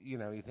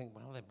you think,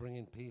 well, they're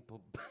bringing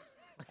people,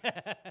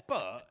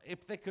 but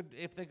if they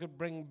could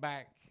bring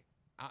back,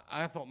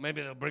 I thought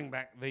maybe they'll bring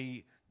back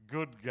the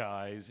good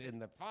guys in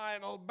the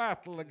final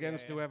battle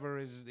against whoever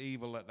is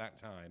evil at that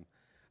time,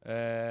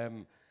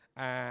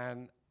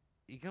 and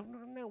you go,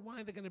 no, why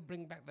are they going to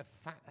bring back the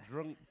fat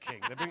drunk king?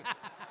 They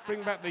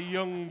bring back the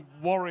young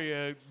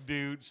warrior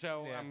dude.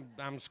 So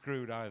I'm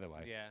screwed either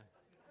way. Yeah.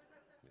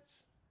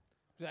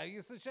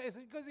 It's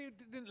because you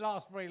didn't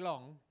last very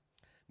long.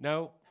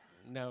 No.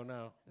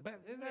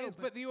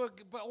 But you're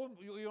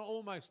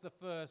almost the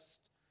first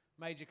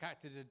major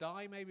character to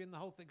die, maybe in the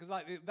whole thing. Because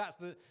that's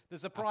the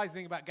surprising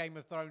thing about Game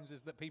of Thrones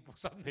is that people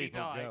suddenly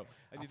die. Go.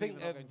 And I think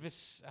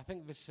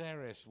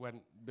Viserys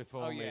went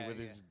before me with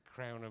his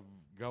crown of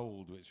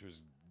gold, which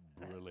was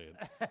brilliant.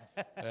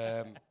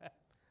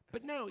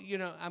 But no,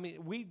 I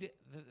mean, we did.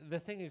 The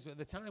thing is, at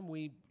the time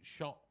we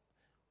shot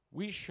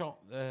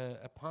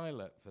a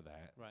pilot for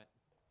that. Right.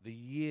 The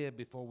year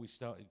before we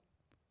started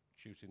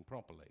shooting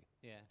properly,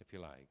 if you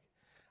like.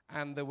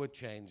 And there were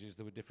changes,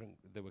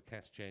 there were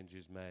cast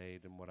changes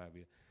made and what have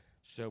you.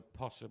 So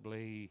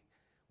possibly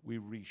we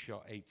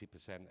reshot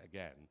 80%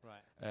 again.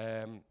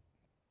 Right.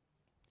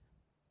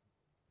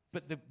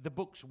 But the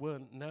books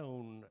weren't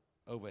known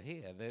over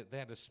here. They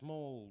had a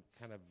small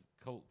kind of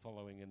cult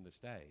following in the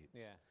States.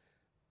 Yeah.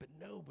 But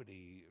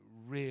nobody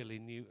really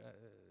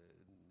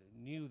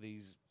knew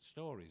these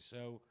stories.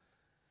 So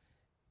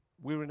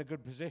we were in a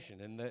good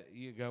position in that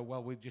you go,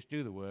 well, we just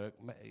do the work,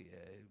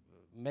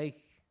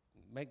 make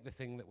the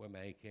thing that we're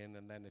making,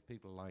 and then if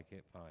people like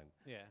it, fine.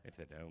 Yeah. If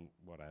they don't,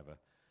 whatever.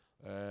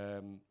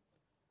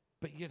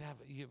 But you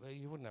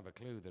wouldn't have a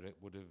clue that it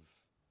would have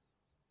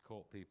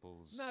caught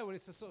people's. No, well,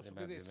 it's a sort of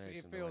because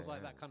it feels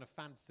like that kind of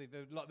fantasy.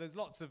 There's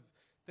lots of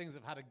things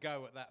have had a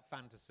go at that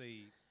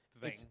fantasy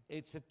thing.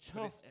 It's a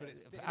tough.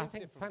 I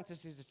think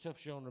fantasy is a tough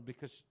genre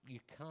because you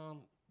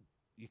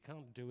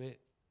can't do it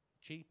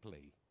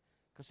cheaply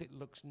because it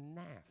looks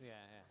naff. Yeah.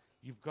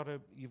 You've got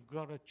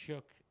to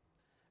chuck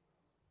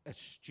a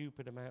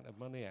stupid amount of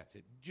money at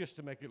it just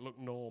to make it look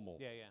normal.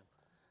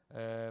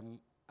 Yeah.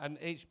 And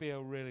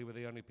HBO really were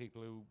the only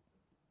people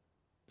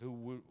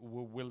who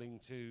were willing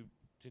to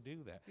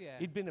do that. Yeah.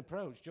 He'd been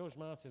approached. George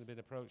Martin had been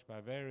approached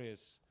by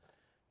various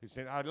who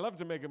said, "I'd love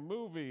to make a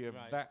movie of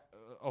that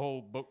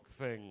old book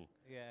thing."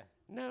 Yeah.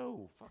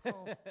 No, fuck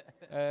off.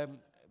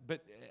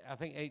 But I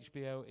think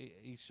HBO,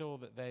 he saw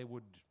that they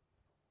would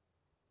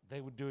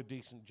do a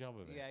decent job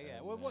of it.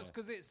 Yeah. Well,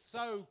 because it's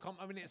so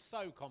it's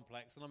so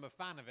complex, and I'm a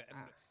fan of it. And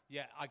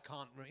I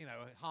can't.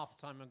 Half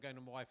the time I'm going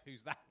to my wife,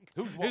 "Who's that?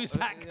 Who's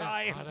that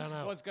guy? I don't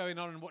know. What's going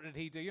on, and what did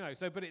he do?"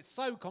 So, but it's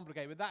so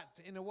complicated. But that,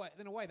 in a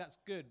way, that's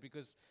good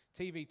because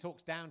TV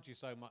talks down to you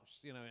so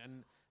much,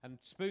 and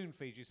spoon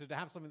feeds you. So to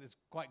have something that's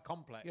quite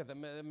complex, that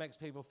makes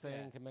people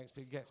think, and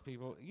gets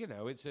people.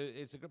 It's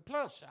a good.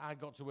 Plus, I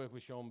got to work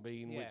with Sean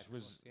Bean, which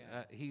was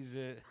he's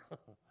a.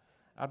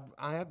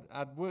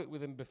 I'd worked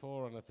with him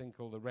before on a thing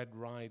called the Red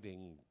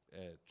Riding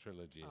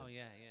trilogy. Oh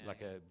yeah.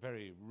 Like a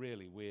very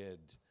really weird,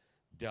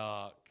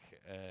 dark,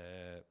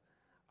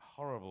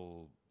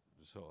 horrible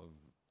sort of.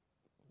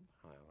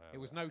 It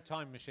was no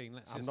time machine.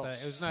 Let's I'm just not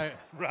say it was no.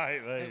 Right.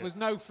 It was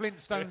no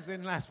Flintstones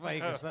in Las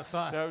Vegas. That's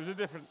right. No, it was a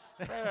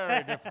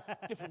very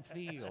different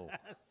feel.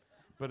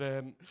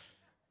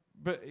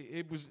 But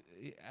it was,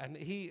 and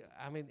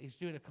he's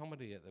doing a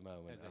comedy at the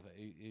moment.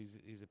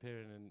 He's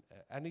appearing in,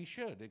 and he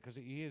should because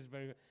he is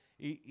very.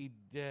 He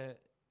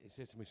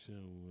says to me, "So,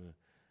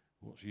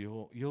 what's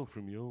York? You're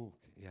from York,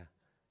 yeah.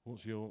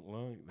 What's York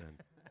like then?"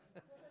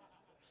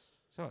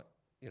 So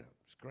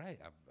it's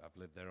great. I've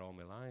lived there all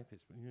my life.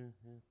 It's yeah.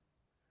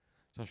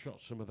 So I shot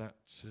some of that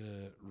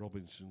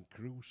Robinson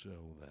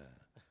Crusoe there.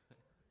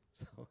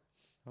 So,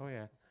 oh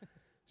yeah. He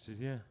said,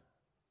 "Yeah.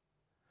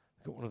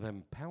 Got one of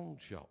them pound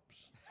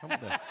shops,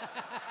 haven't they?"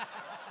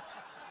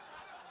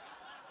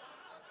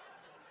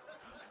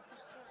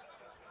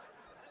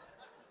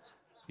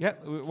 Yeah,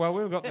 well,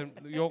 we've got the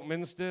York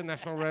Minster,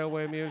 National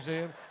Railway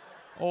Museum,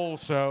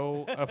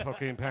 also a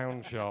fucking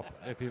pound shop.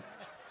 If you,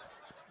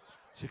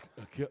 see,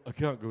 I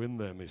can't go in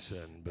there, my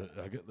son, but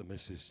I get the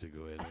missus to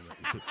go in.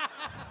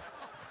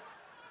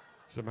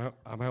 So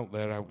I'm out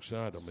there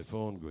outside on my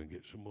phone going,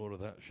 "Get some more of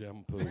that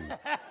shampoo."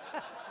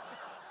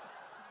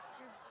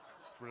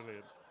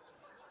 Brilliant.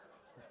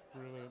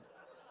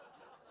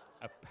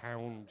 A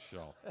pound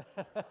shop.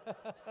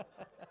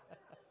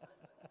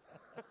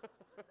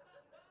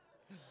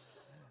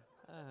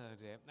 Oh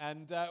dear.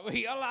 And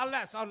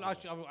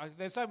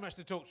there's so much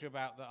to talk to you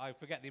about that I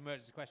forget the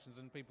emergency questions,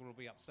 and people will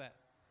be upset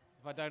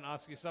if I don't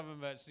ask you some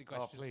emergency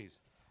questions. Oh,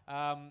 please.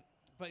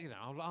 But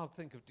I'll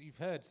think of. You've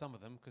heard some of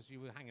them because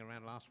you were hanging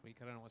around last week.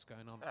 I don't know what's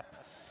going on.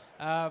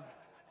 Don't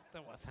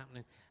know what's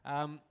happening.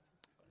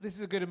 This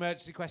is a good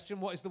emergency question.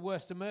 What is the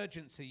worst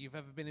emergency you've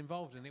ever been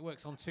involved in? It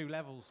works on 2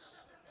 levels.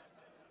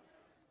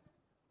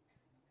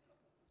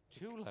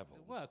 2 levels?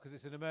 Well, because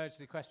it's an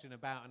emergency question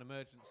about an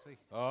emergency.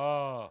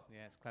 Oh.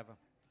 Yeah, it's clever.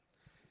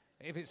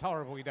 If it's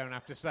horrible, you don't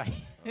have to say.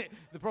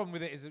 The problem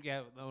with it is that,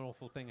 an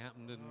awful thing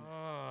happened. And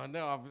Oh,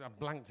 no, I've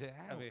blanked it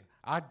out. Have you?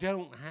 I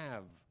don't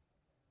have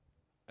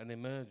an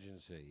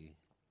emergency.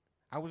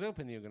 I was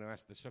hoping you were going to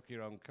ask the suck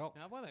your own cock.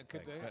 Yeah, well, it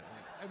could do. thing, but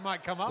It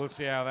might come up. We'll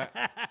see how that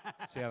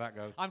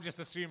goes. I'm just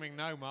assuming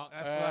no, Mark.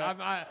 That's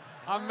what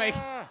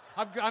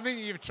I'm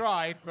thinking you've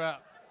tried,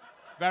 but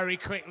very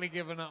quickly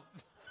given up.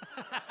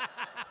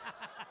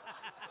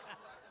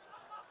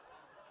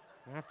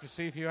 I have to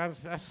see if you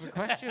ask the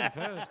question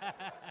first.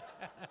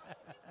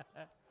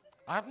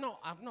 I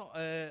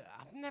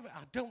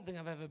don't think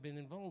I've ever been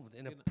involved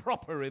in a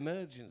proper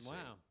emergency.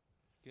 Wow,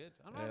 good.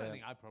 I don't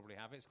think I probably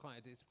have. It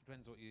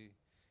depends what you.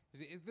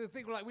 The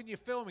thing like when you're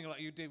filming,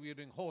 like you're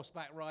doing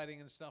horseback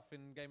riding and stuff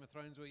in Game of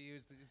Thrones, where you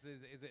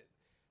is it?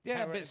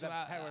 Yeah, is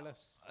that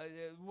perilous.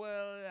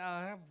 Well,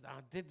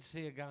 I did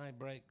see a guy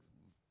break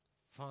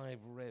 5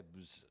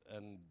 ribs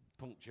and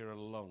puncture a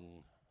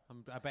lung.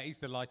 I bet he's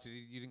delighted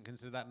you didn't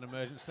consider that an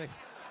emergency.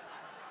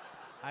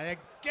 I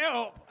get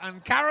up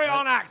and carry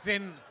on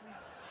acting.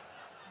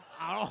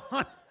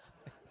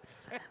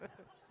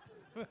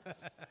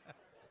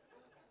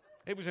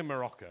 It was in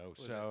Morocco,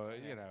 so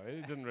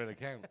it doesn't really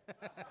count.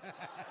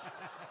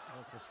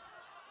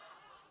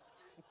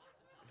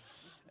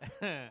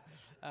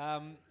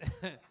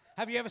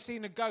 Have you ever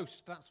seen a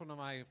ghost? That's one of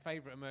my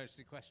favourite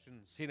emergency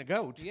questions. Seen a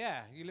goat?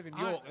 Yeah, you live in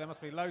York. There must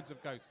be loads of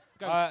ghosts.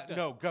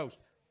 No, ghost.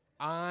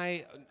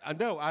 I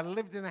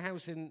lived in a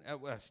house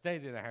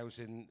stayed in a house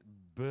in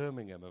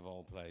Birmingham of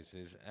all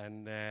places,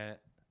 and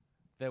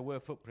there were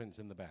footprints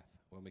in the bath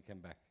when we came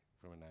back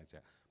from a night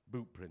out.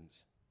 Boot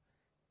prints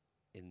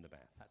in the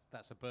bath.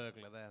 That's a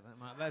burglar there.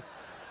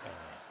 That's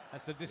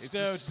a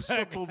disturbed. It's a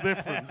subtle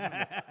difference, isn't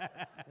it?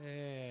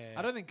 Yeah.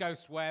 I don't think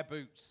ghosts wear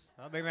boots.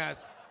 I think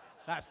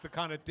that's the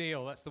kind of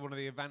deal. That's one of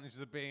the advantages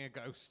of being a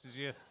ghost, is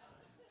you just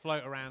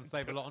float around,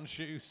 save a lot on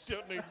shoes.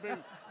 Don't need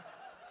boots.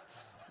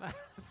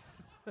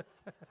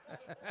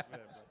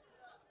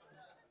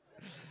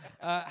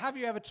 Have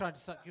you ever tried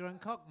to suck your own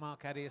cock,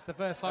 Mark Addy? It's the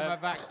first time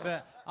I've asked.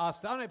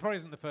 Oh, no, it probably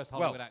isn't the first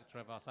Hollywood actor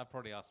I've asked. I've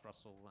probably asked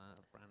Russell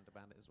Brand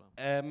about it as well.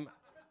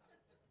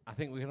 I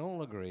think we can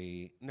all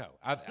agree. No,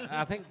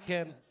 I think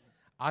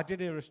I did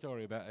hear a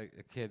story about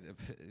a kid.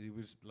 He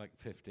was like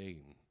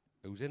 15,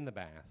 who was in the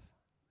bath,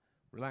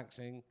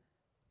 relaxing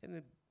in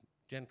a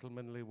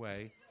gentlemanly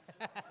way,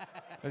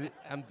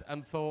 and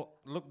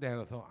looked down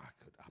and thought,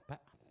 I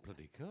bet I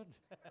bloody could.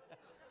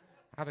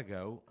 Had a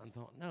go and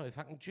thought, no, if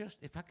I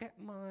get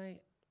my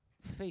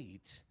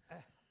feet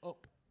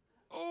up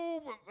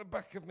over the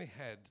back of my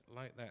head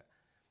like that,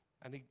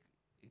 and he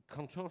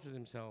contorted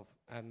himself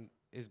and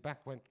his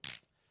back went,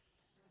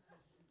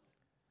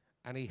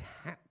 and he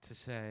had to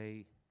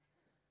say,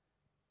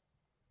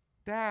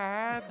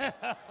 Dad.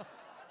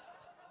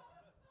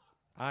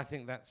 I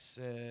think that's,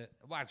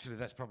 actually,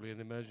 that's probably an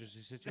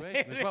emergency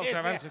situation as well, so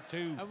I've answered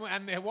 2.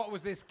 And what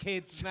was this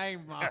kid's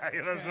name, Mark?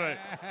 Yeah, that's right.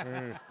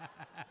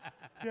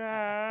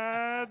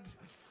 Dad.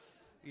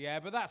 Yeah,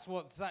 but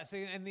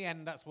in the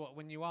end, that's what,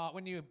 when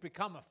you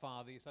become a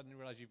father, you suddenly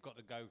realise you've got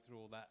to go through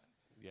all that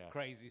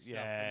crazy stuff.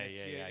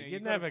 Yeah.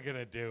 You're never going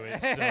to do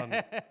it,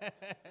 son.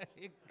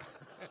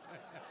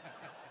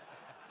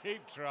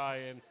 Keep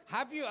trying.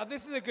 Have you,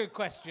 this is a good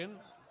question.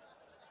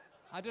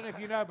 I don't know if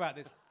you know about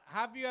this.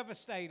 Have you ever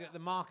stayed at the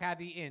Mark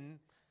Addy Inn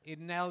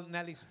in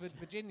Nellysford,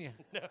 Virginia?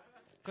 No.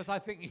 Because I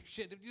think you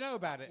should. Do you know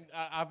about it?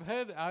 I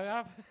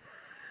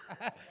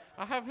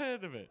have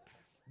heard of it.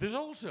 There's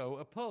also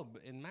a pub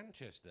in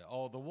Manchester,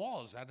 or there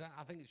was. I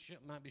think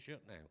it might be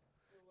shut now.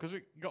 Because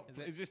it got.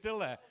 Is it still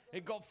there?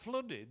 It got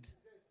flooded.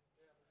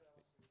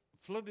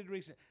 Flooded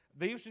recently.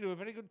 They used to do a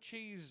very good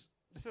cheese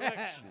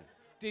selection.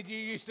 Did you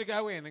used to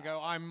go in and go,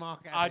 I'm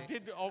Mark Addy? I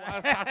did.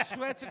 I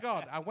swear to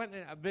God, I went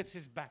in. This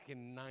is back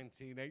in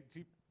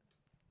 1980.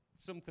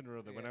 Something or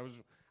other, when I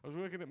was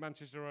working at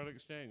Manchester Royal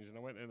Exchange, and I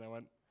went in and I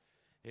went,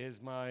 here's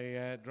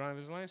my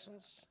driver's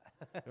license.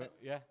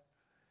 Yeah.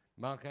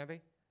 Mark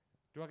Addy.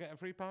 Do I get a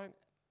free pint?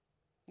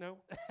 No.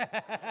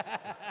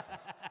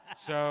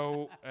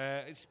 So,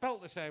 it's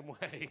spelt the same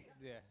way.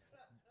 Yeah.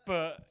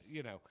 But,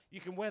 you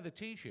can wear the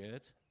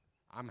T-shirt.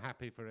 I'm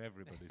happy for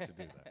everybody to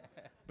do that.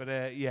 But,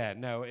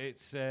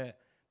 it's...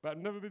 But I've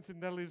never been to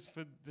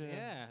Nellysford.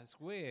 Yeah, it's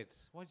weird.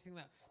 Why do you think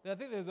that? I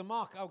think there's a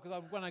Mark. Oh,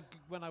 because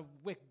when I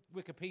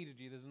Wikipedia'd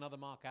you, there's another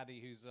Mark Addy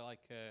who's like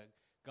a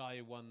guy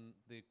who won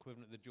the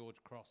equivalent of the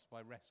George Cross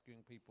by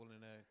rescuing people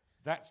in a.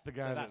 That's the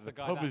guy. So that's the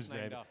guy pub is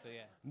named after.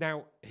 Yeah.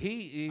 Now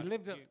he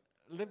lived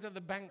at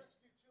the bank.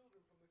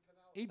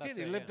 He did.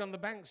 He lived on the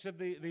banks of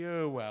the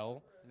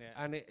Irwell,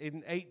 and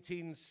in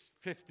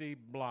 1850,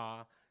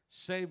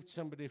 saved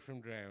somebody from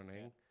drowning.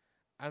 Yeah.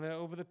 And then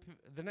over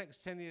the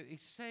next 10 years, he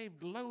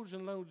saved loads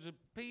and loads of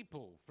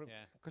people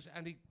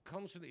and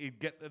he'd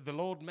get the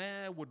Lord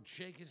Mayor would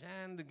shake his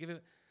hand and give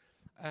it,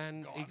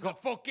 and he got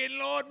the fucking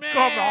Lord Mayor.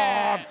 Come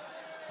on,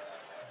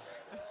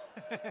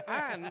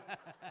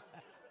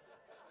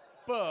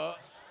 But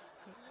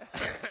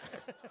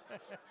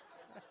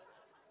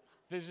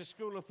there's a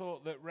school of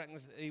thought that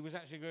reckons he was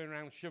actually going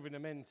around shoving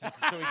them in so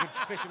he could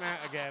fish them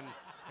out again.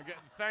 And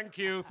thank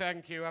you,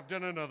 I've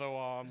done another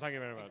one. Thank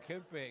you very much.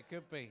 It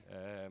could be.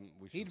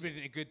 He'd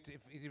be good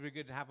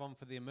to have on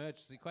for the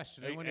emergency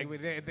question. It would have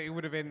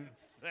been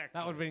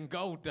that would have been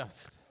gold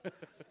dust.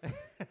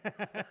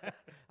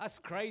 That's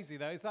crazy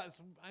though.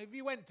 If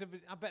you went to,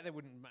 I bet they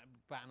wouldn't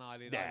bat an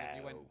eyelid. No, if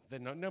you went,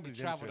 nobody's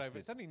travelled interested. over.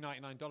 It's only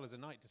 $99 a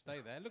night to stay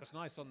there. It looks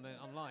nice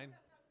online.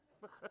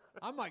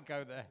 I might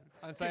go there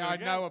and say I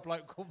know a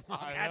bloke called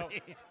Mark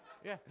Addy.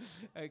 Yeah.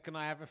 Can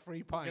I have a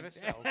free pint? Get a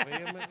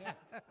selfie.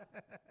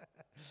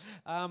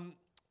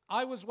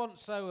 I was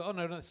once so. Oh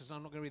no, I'm not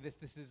going to read this.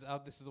 This is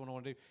the one I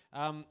want to do.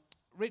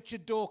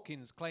 Richard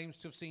Dawkins claims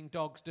to have seen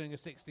dogs doing a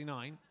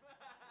 69.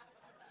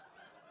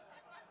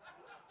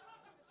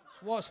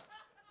 What's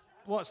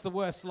the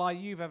worst lie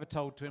you've ever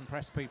told to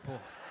impress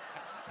people?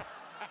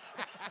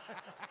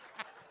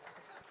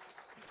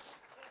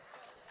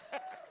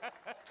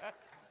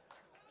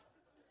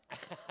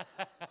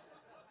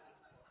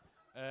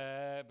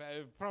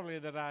 Probably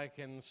that I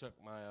can suck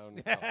my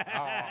own cock.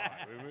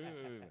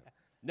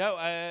 No,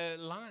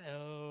 lie.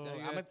 Oh,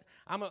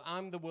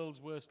 I'm the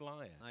world's worst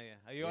liar. Oh, yeah.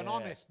 Are you an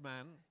honest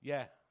man?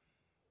 Yeah.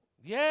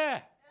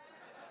 Yeah.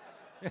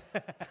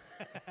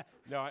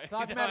 No,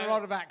 I've met a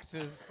lot of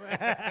actors.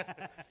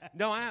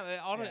 No,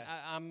 I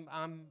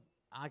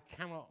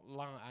cannot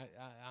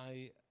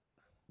lie.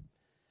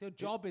 Your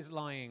job is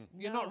lying.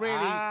 You're not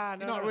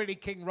really. Really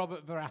King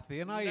Robert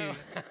Baratheon, are you?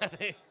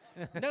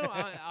 No,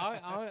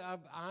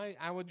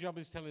 our job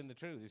is telling the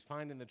truth. Is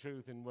finding the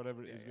truth in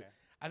whatever it is. Yeah.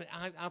 And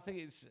I think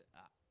it's.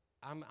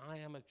 I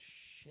am a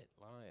shit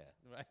liar.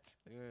 Right.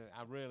 Yeah,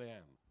 I really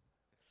am.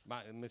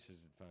 My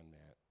missus would find me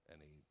out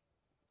any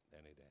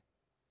day.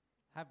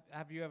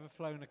 Have you ever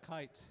flown a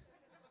kite?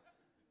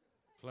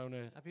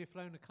 Have you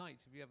flown a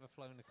kite? Have you ever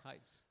flown a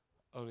kite?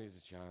 Only as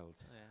a child.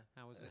 Yeah.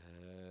 How was it?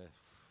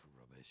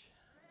 Rubbish.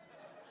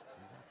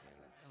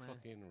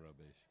 Fucking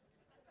rubbish.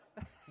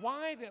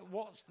 Why?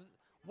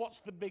 What's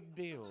the big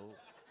deal?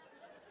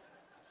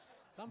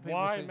 Some people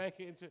Why make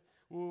it into?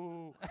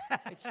 Ooh,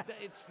 it's a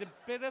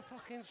bit of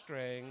fucking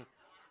string,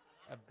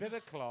 a bit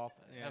of cloth,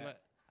 and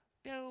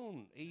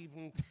don't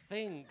even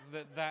think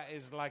that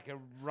is like a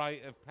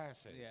rite of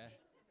passage. Yeah,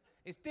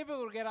 it's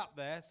difficult to get up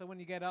there. So when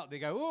you get up, they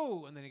go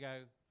ooh, and then you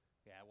go,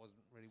 yeah, it wasn't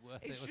really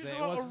worth it. It's was just it?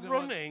 a lot of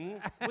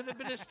running with a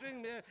bit of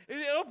string there.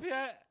 Is it up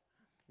yet?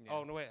 Yeah.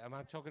 Oh no, wait, am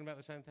I talking about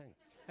the same thing?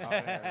 Oh,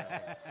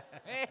 yeah.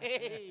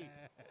 Hey.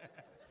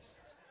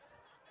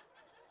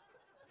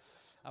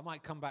 I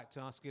might come back to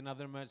ask you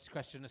another emergency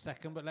question in a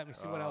second, but let me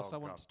see what else I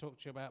want to talk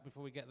to you about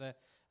before we get there.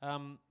 I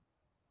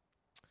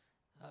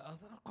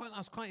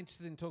was quite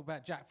interested in talking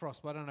about Jack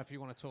Frost, but I don't know if you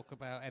want to talk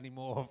about any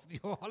more of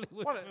your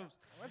Hollywood films.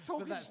 We're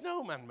talking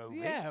Snowman movie.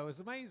 Yeah, it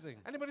was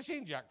amazing. Anybody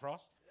seen Jack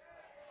Frost?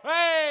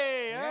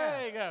 Hey,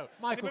 there you go.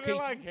 Michael Anybody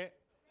Keaton. like it?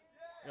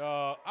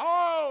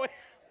 Oh!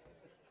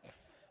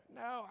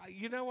 No,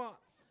 you know what?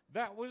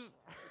 That was...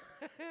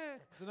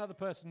 There's another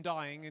person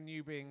dying and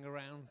you being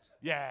around.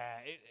 Yeah,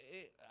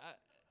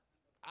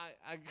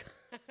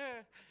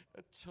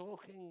 a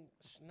talking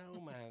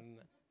snowman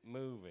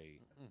movie.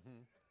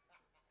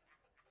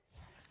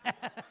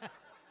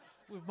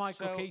 With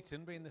Michael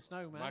Keaton being the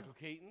snowman. Michael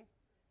Keaton,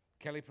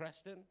 Kelly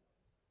Preston.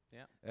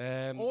 Yeah.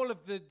 All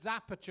of the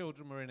Zappa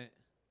children were in it.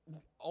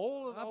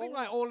 I think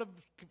all of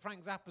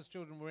Frank Zappa's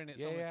children were in it.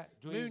 Yeah.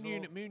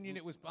 Moon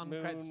Unit was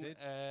uncredited.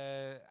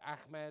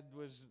 Ahmed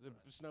was the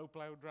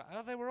snowplow driver.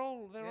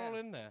 Oh, they're all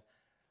in there.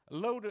 A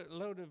load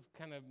of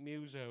kind of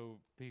muso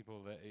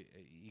people that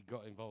he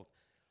got involved.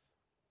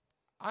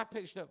 I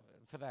pitched up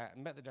for that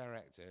and met the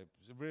director. He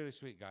was a really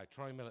sweet guy,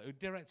 Troy Miller, who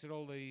directed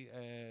all the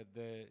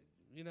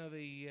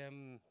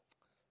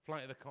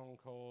Flight of the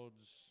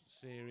Conchords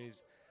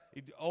series.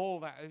 All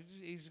that.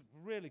 He's a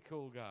really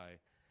cool guy.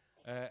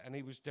 And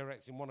he was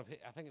directing one of his,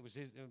 I think it was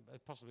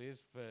possibly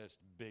his first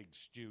big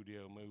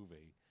studio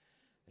movie.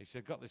 He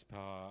said, got this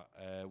part,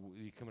 will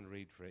you come and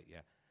read for it?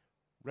 Yeah.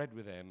 Read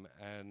with him,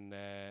 and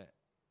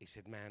he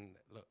said, man,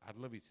 look, I'd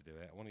love you to do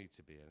it. I want you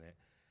to be in it.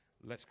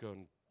 Let's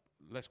go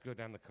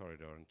down the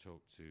corridor and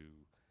talk to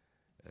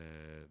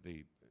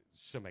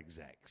some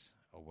execs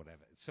or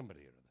whatever,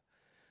 somebody or other.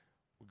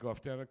 We go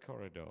off down a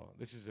corridor.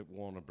 This is at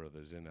Warner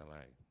Brothers in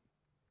LA.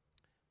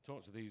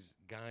 Talk to these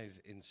guys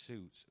in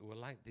suits who were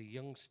like the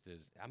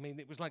youngsters. I mean,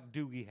 it was like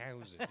Doogie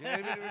Howser. Do you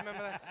remember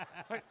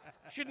that? Like,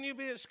 shouldn't you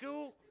be at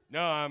school? No,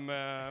 I'm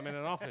in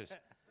an office.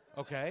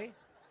 Okay.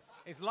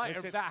 It's like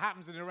if that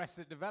happens in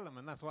Arrested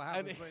Development. That's what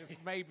happens. It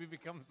maybe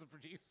becomes a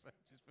producer.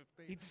 Just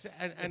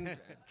 15.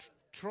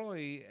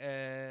 Troy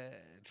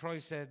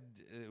said,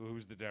 who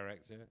was the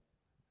director?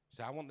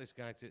 So I want this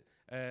guy to.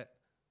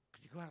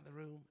 Could you go out the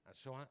room?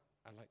 So I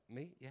like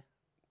me, yeah,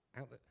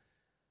 out the.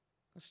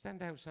 I'll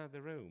stand outside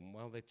the room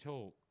while they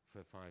talk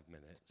for 5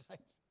 minutes.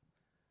 Right.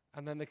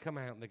 And then they come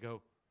out and they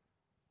go,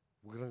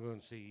 we're going to go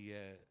and see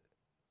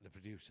the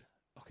producer.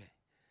 Okay.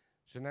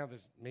 So now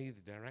there's me, the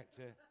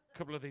director, a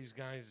couple of these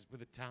guys with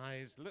the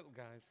ties, little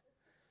guys,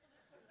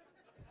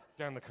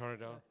 down the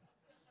corridor.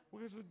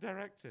 Well, goes the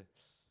director.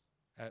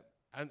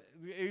 And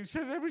he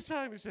says every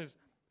time, he says,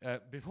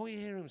 before you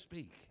hear him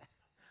speak,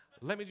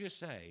 let me just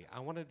say, I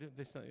want to do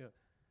this, that, what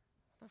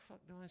the fuck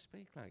do I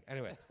speak like?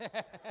 Anyway,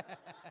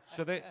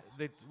 so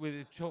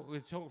we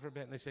talk for a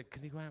bit, and they said,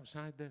 can you go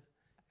outside there?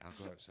 I'll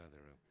go outside the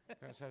room.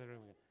 Go outside the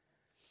room again.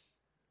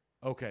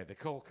 Okay, the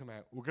call come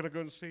out. We're going to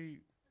go and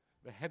see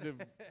the head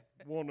of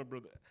Warner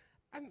Brothers.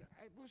 And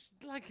it was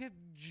like a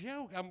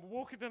joke. I'm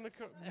walking down the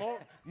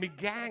corridor. My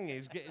gang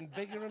is getting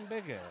bigger and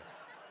bigger.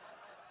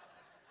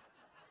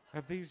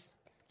 Of these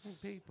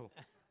people.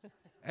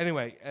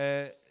 Anyway,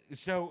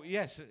 so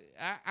yes,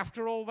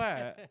 after all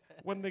that,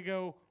 when they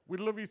go,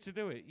 we'd love you to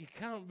do it, you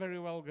can't very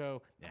well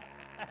go,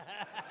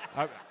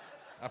 nah.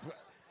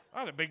 I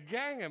had a big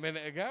gang a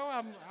minute ago.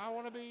 I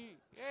want to be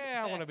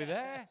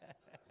there.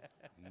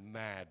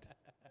 Mad.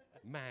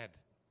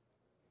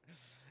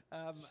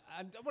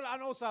 And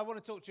also I want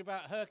to talk to you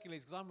about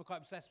Hercules, because I'm quite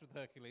obsessed with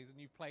Hercules, and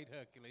you've played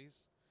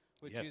Hercules,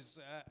 which is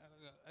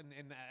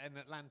in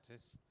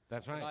Atlantis.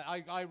 That's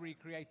right. I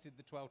recreated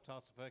the 12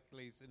 Tasks of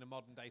Hercules in a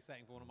modern day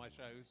setting for one of my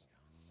shows.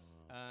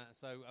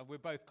 So we're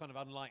both kind of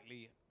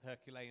unlikely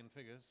Herculean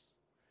figures.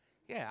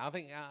 Yeah, I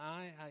think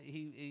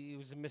he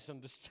was a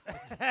misunderstood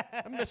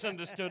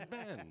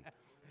man.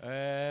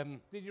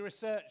 Did you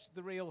research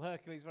the real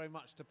Hercules very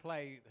much to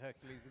play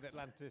Hercules in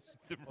Atlantis,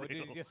 or did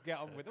you just get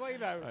on with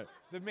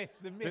the myth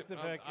of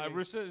Hercules? I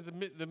researched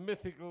the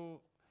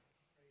mythical.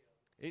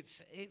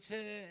 It's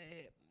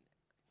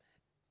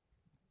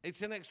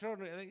an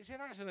extraordinary. See,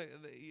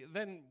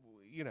 then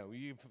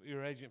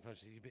your agent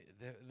first says,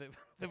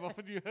 they've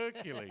offered you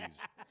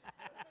Hercules.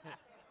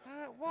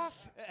 What?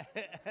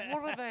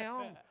 What are they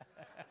on?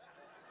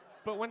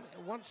 But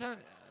once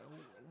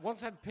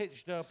I'd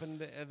pitched up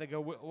and they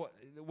go,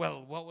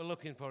 well, what we're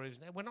looking for is,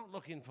 we're not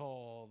looking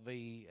for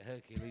the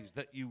Hercules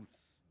that you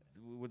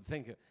would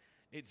think of.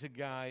 It's a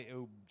guy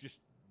who just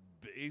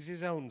is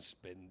his own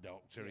spin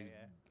doctor. He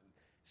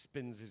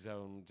spins his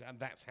own, and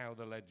that's how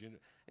the legend.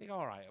 You go,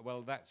 all right,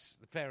 well, that's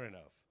fair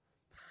enough.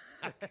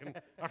 I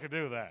can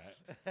do that.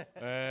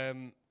 As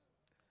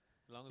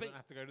long as I don't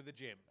have to go to the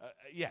gym.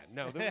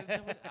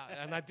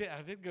 And I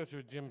did go to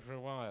a gym for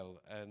a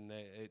while, and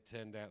it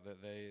turned out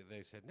that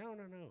they said, no.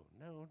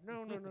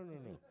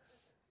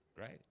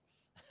 Great.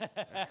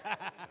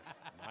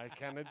 It's my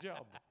kind of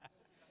job.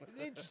 It's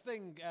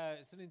interesting.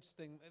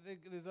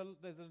 There's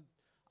an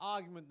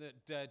argument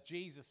that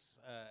Jesus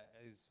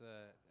is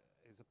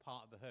a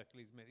part of the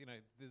Hercules myth.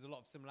 There's a lot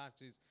of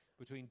similarities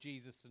between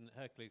Jesus and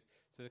Hercules.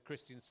 So the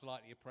Christians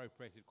slightly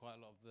appropriated quite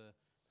a lot of the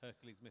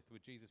Hercules myth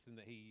with Jesus, in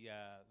that he,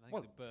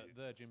 the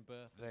virgin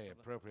birth. They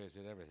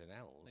appropriated everything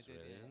else,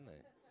 didn't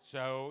they?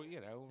 So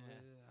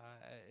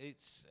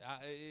it's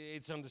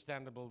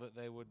understandable that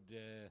they would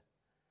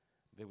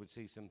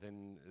see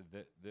something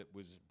that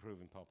was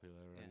proving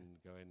popular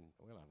and going,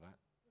 we'll have that.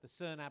 The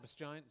Cerne Abbas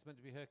giant is meant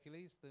to be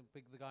Hercules,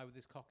 the guy with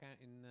his cock out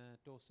in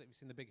Dorset. Have you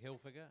seen the big hill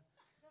figure?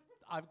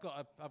 I've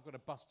got a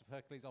bust of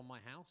Hercules on my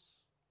house.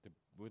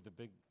 With the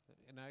big...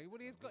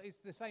 it's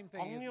the same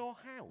thing. On your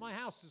house? My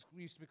house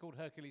used to be called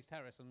Hercules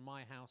Terrace, and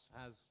my house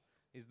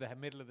is the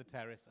middle of the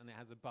terrace, and it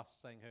has a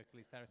bust saying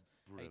Hercules Terrace,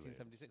 Brilliant.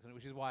 1876,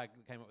 which is why I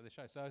came up with the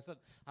show. So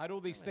I had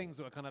all these things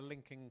that were kind of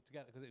linking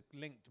together, because it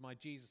linked to my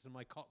Jesus and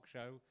my cock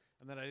show,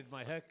 and then I did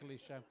my Hercules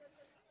show.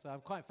 So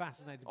I'm quite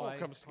fascinated by... All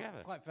comes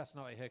together. Quite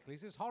fascinated by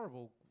Hercules. He was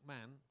horrible,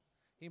 man.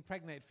 He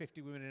impregnated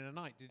 50 women in a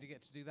night. Did you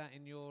get to do that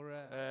in your...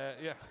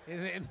 yeah.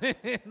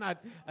 I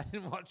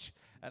didn't watch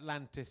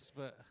Atlantis,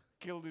 but...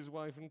 Killed his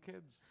wife and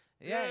kids.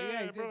 Yeah, he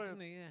did, brilliant.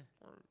 didn't he?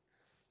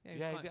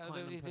 Yeah,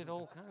 he did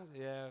all kinds.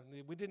 Yeah,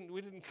 we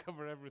didn't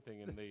cover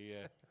everything in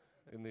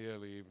the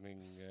early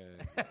evening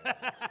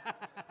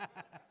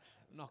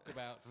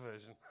knockabout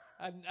version.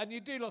 And you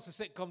do lots of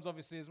sitcoms,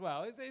 obviously, as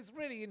well. It's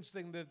really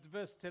interesting, the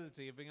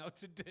versatility of being able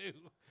to do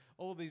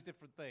all these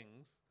different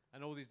things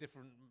and all these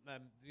different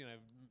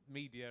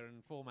media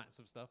and formats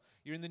of stuff.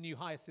 You're in the new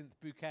Hyacinth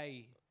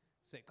Bouquet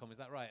sitcom, is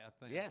that right? I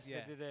think. Yes,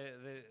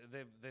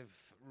 they've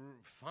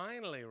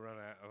finally run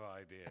out of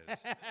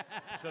ideas.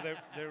 So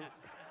they're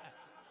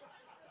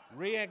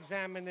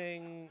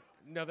re-examining.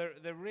 No,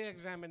 they're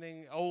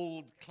re-examining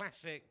old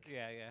classic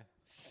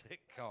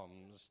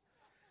sitcoms,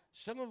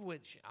 some of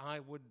which I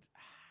would.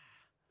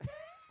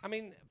 I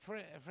mean, for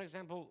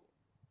example,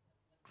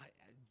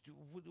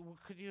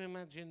 could you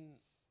imagine?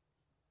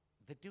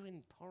 They're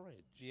doing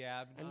porridge.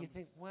 Yeah, and you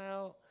think,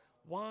 well,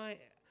 why?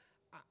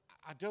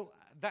 I don't.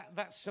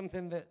 That's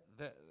something that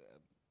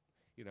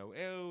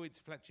it's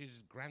Fletcher's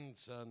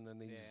grandson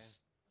and he's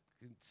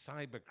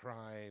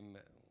cybercrime.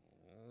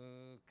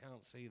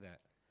 Can't see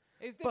that.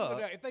 It's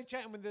difficult. If they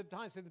chat with the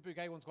Hyacinth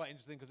Bouquet one's quite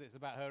interesting because it's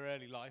about her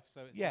early life,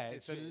 so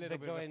it's a little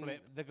bit of a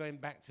flip. They're going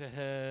back to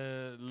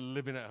her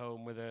living at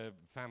home with her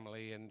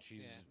family, and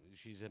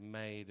she's a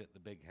maid at the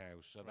big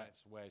house, so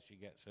that's where she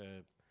gets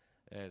her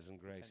airs and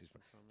graces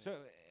from.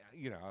 So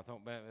I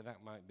thought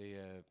that might be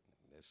a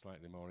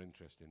slightly more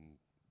interesting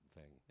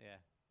thing. Yeah.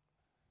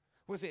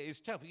 Was it's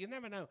tough. You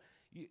never know.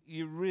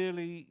 You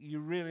really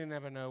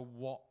never know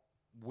what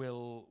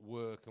will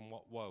work and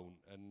what won't.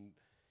 And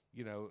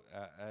you know,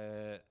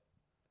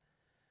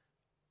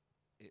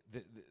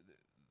 the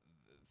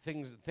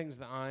things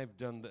that I've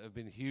done that have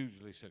been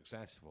hugely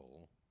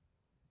successful,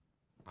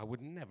 I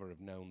would never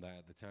have known that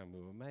at the time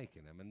we were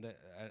making them.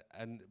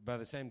 And by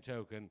the same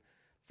token,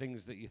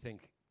 things that you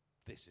think,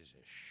 this is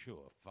a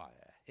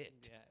surefire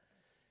hit.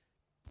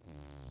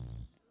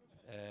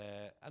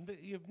 And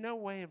you've no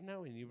way of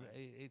knowing.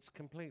 It's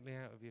completely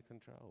out of your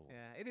control.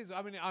 Yeah, it is.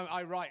 I mean,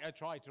 I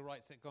try to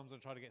write sitcoms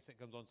and try to get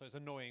sitcoms on, so it's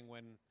annoying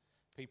when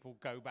people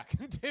go back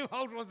and do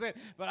old ones.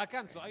 But I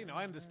can,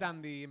 I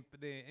understand the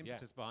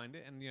impetus behind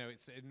it, and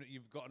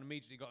you've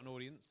immediately got an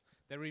audience.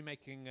 They're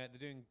remaking, they're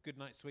doing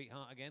Goodnight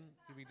Sweetheart again.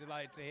 You'd be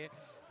delighted to hear,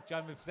 which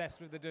I'm obsessed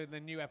with. They're doing the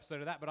new episode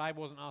of that, but I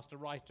wasn't asked to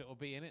write it or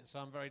be in it, so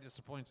I'm very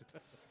disappointed.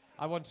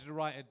 I wanted to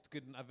write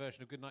a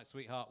version of Goodnight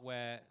Sweetheart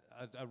where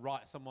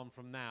someone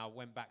from now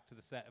went back to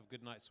the set of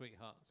Goodnight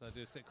Sweetheart. So I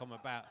do a sitcom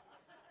about.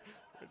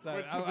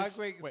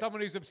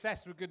 Someone who's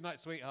obsessed with Goodnight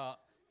Sweetheart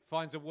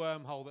finds a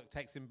wormhole that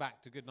takes him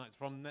back to Goodnight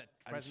from the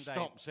present day.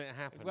 Stops it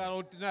happening.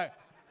 Well, no,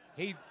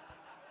 he's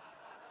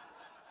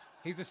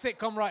a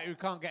sitcom writer who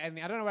can't get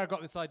any. I don't know where I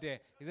got this idea.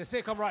 He's a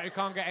sitcom writer who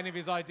can't get any of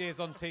his ideas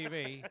on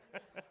TV,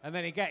 and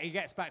then he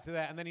gets back to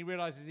there, and then he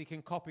realizes he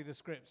can copy the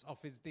scripts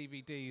off his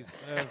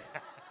DVDs of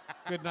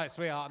Goodnight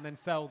Sweetheart and then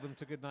sell them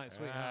to Goodnight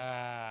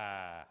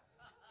Sweetheart.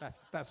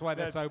 That's why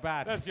they're so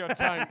bad. That's your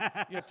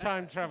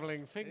time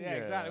traveling figure. Yeah,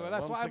 exactly. Well,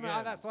 that's why I'm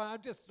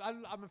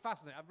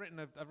fascinated. I've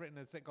written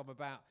a sitcom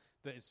about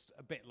that is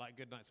a bit like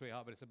Goodnight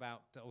Sweetheart, but it's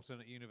about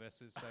alternate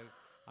universes. So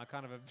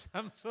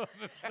I'm sort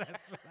of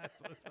obsessed with that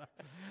sort of stuff.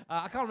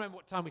 I can't remember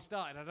what time we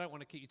started. I don't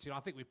want to keep you too long.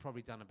 I think we've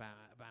probably done about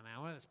an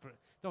hour.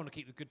 Don't want to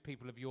keep the good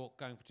people of York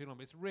going for too long,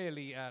 but it's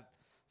really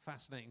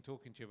fascinating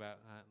talking to you about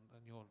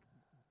and your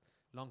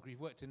longer.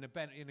 You've worked in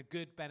a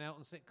good Ben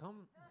Elton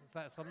sitcom. Is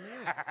that something?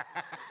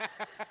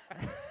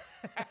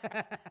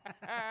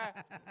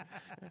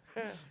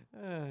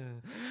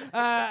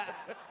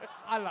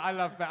 I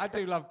love Ben. I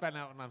do love Ben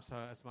Elton. I'm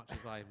sorry, as much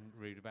as I'm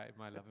rude about him,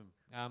 I love him.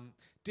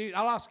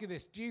 I'll ask you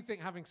this: do you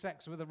think having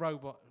sex with a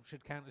robot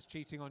should count as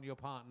cheating on your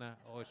partner,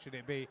 or should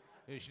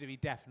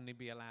it definitely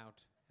be allowed?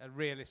 A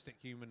realistic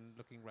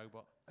human-looking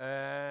robot,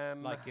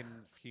 like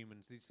in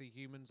Humans. Did you see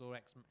Humans or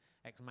Ex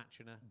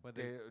Machina?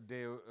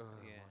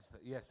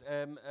 Yes.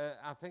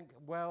 I think.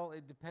 Well,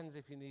 it depends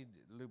if you need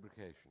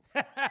lubrication.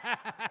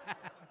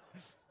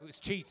 It's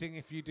cheating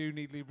if you do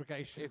need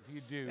lubrication. If you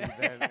do,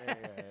 then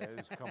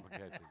it's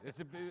complicated.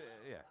 It's a bit,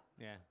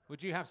 yeah.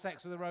 Would you have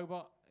sex with a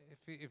robot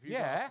if you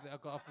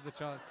got offered the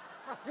chance?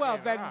 Well,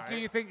 then, do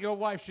you think your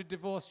wife should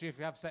divorce you if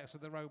you have sex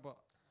with a robot?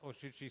 Or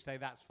should she say,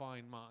 that's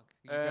fine, Mark?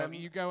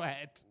 You go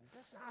ahead.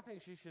 I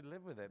think she should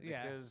live with it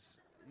because,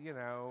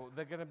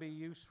 they're going to be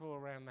useful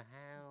around the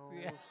house.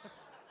 Yeah.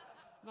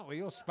 Not with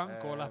your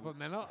spunk all up,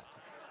 and they're not.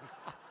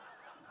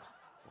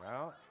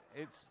 Well,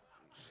 it's...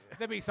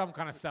 There'll be some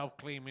kind of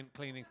self-cleaning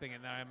thing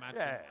in there, I imagine.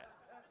 Yeah.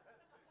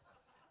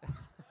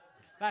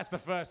 That's the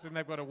first thing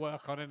they've got to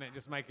work on, isn't it?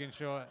 Just making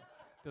sure it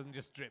doesn't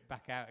just drip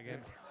back out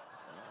again.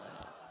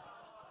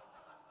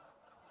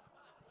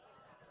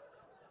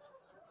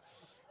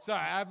 Sorry,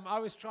 I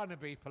was trying to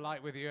be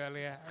polite with you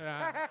earlier.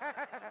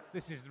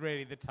 This is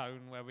really the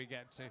tone where we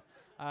get to.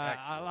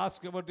 I'll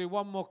ask you, we'll do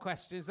one more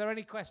question. Is there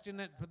any question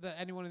that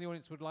anyone in the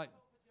audience would like?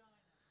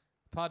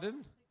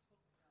 Pardon?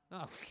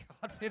 Oh,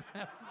 God in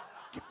heaven.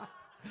 God.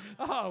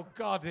 Oh,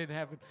 God in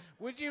heaven.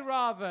 Would you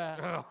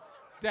rather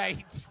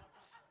date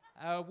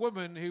a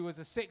woman who was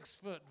a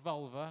 6-foot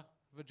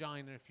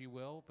vagina, if you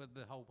will, but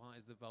the whole part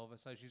is the vulva,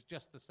 so she's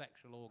just the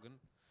sexual organ,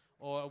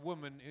 or a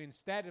woman who,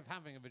 instead of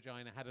having a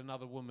vagina, had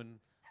another woman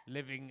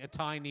a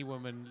tiny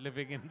woman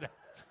living in the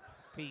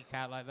peak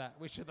out like that?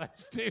 Which of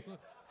those two?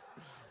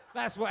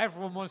 That's what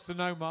everyone wants to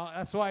know, Mark.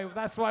 That's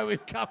why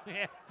we've come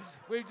here.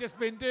 We've just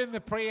been doing the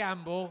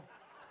preamble.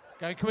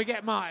 Going, can we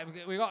get Mark?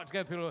 We got to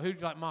go people. Who do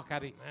you like, Mark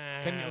Addy?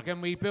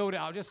 Can we build it?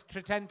 I'll just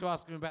pretend to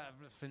ask him about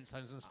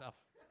Flintstones and stuff.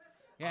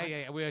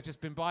 Yeah. We've just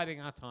been biding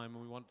our time,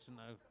 and we want to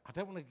know. I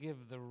don't want to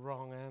give the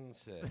wrong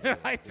answer.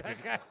 Right,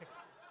 okay.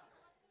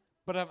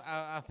 But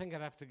I think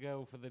I'd have to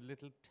go for the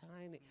little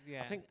tiny.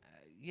 Yeah. I think.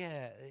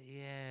 Yeah.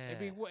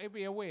 It'd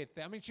be a weird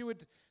thing. I mean,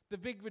 the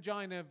big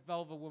vagina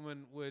vulva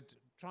woman would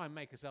try and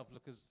make herself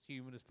look as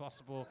human as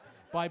possible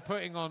by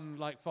putting on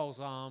like false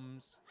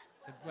arms,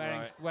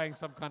 wearing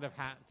some kind of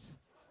hat.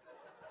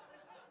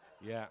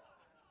 Yeah.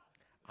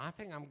 I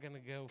think I'm going to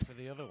go for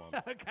the other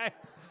one. Okay.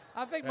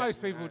 I think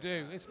most people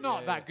do. It's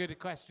not that good a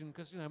question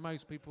because,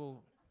 most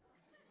people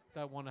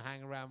don't want to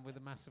hang around with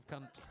a massive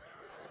cunt.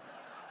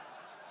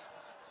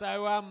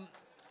 So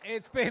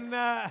it's been,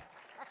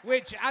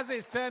 which as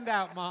it's turned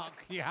out, Mark,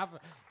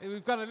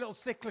 we've got a little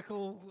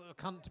cyclical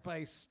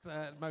cunt-based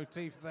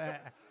motif there.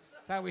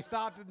 That's how we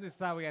started and this is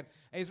how we end.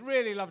 It's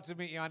really lovely to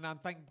meet you, and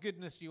thank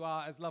goodness you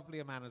are as lovely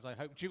a man as I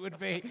hoped you would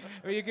be.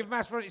 Will you give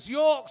mass for it? It's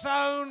York's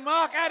own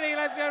Mark Addy,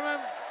 ladies and gentlemen.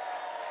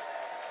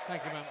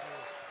 Thank you, man.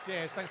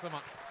 Cheers. Thanks so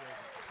much.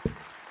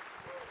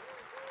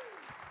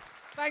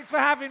 Thanks for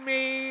having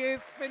me.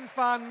 It's been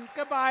fun.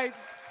 Goodbye.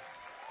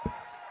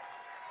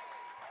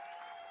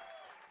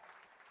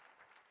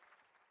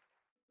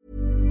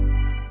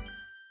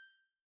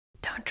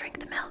 Don't drink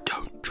the milk.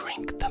 Don't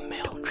drink the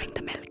milk. Don't drink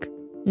the milk.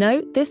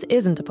 No, this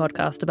isn't a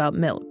podcast about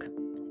milk.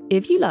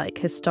 If you like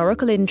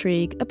historical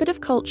intrigue, a bit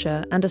of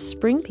culture, and a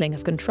sprinkling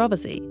of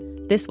controversy,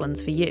 this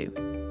one's for you.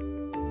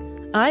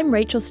 I'm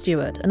Rachel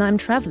Stewart, and I'm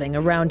travelling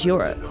around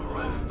Europe,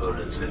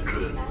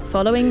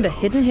 following the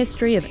hidden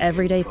history of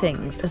everyday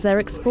things as they're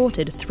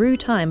exported through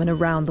time and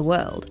around the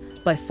world,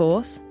 by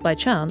force, by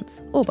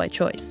chance, or by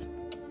choice.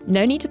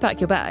 No need to pack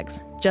your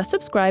bags. Just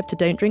subscribe to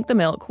Don't Drink the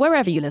Milk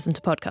wherever you listen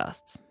to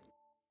podcasts.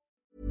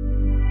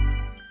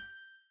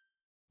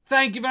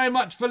 Thank you very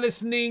much for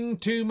listening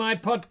to my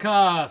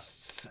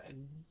podcasts.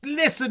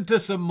 Listen to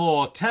some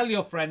more. Tell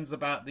your friends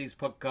about these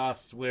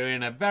podcasts. We're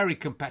in a very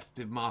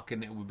competitive market,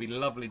 and it would be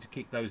lovely to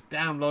keep those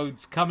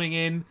downloads coming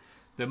in.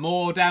 The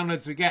more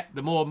downloads we get,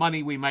 the more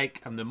money we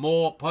make, and the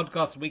more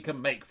podcasts we can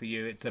make for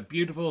you. It's a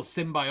beautiful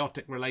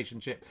symbiotic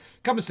relationship.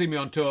 Come and see me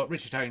on tour at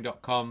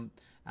richardherring.com.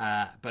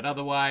 But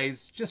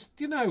otherwise, just,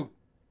 go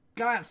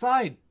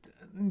outside.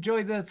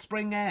 Enjoy the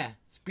spring air.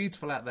 It's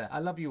beautiful out there. I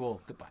love you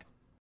all. Goodbye.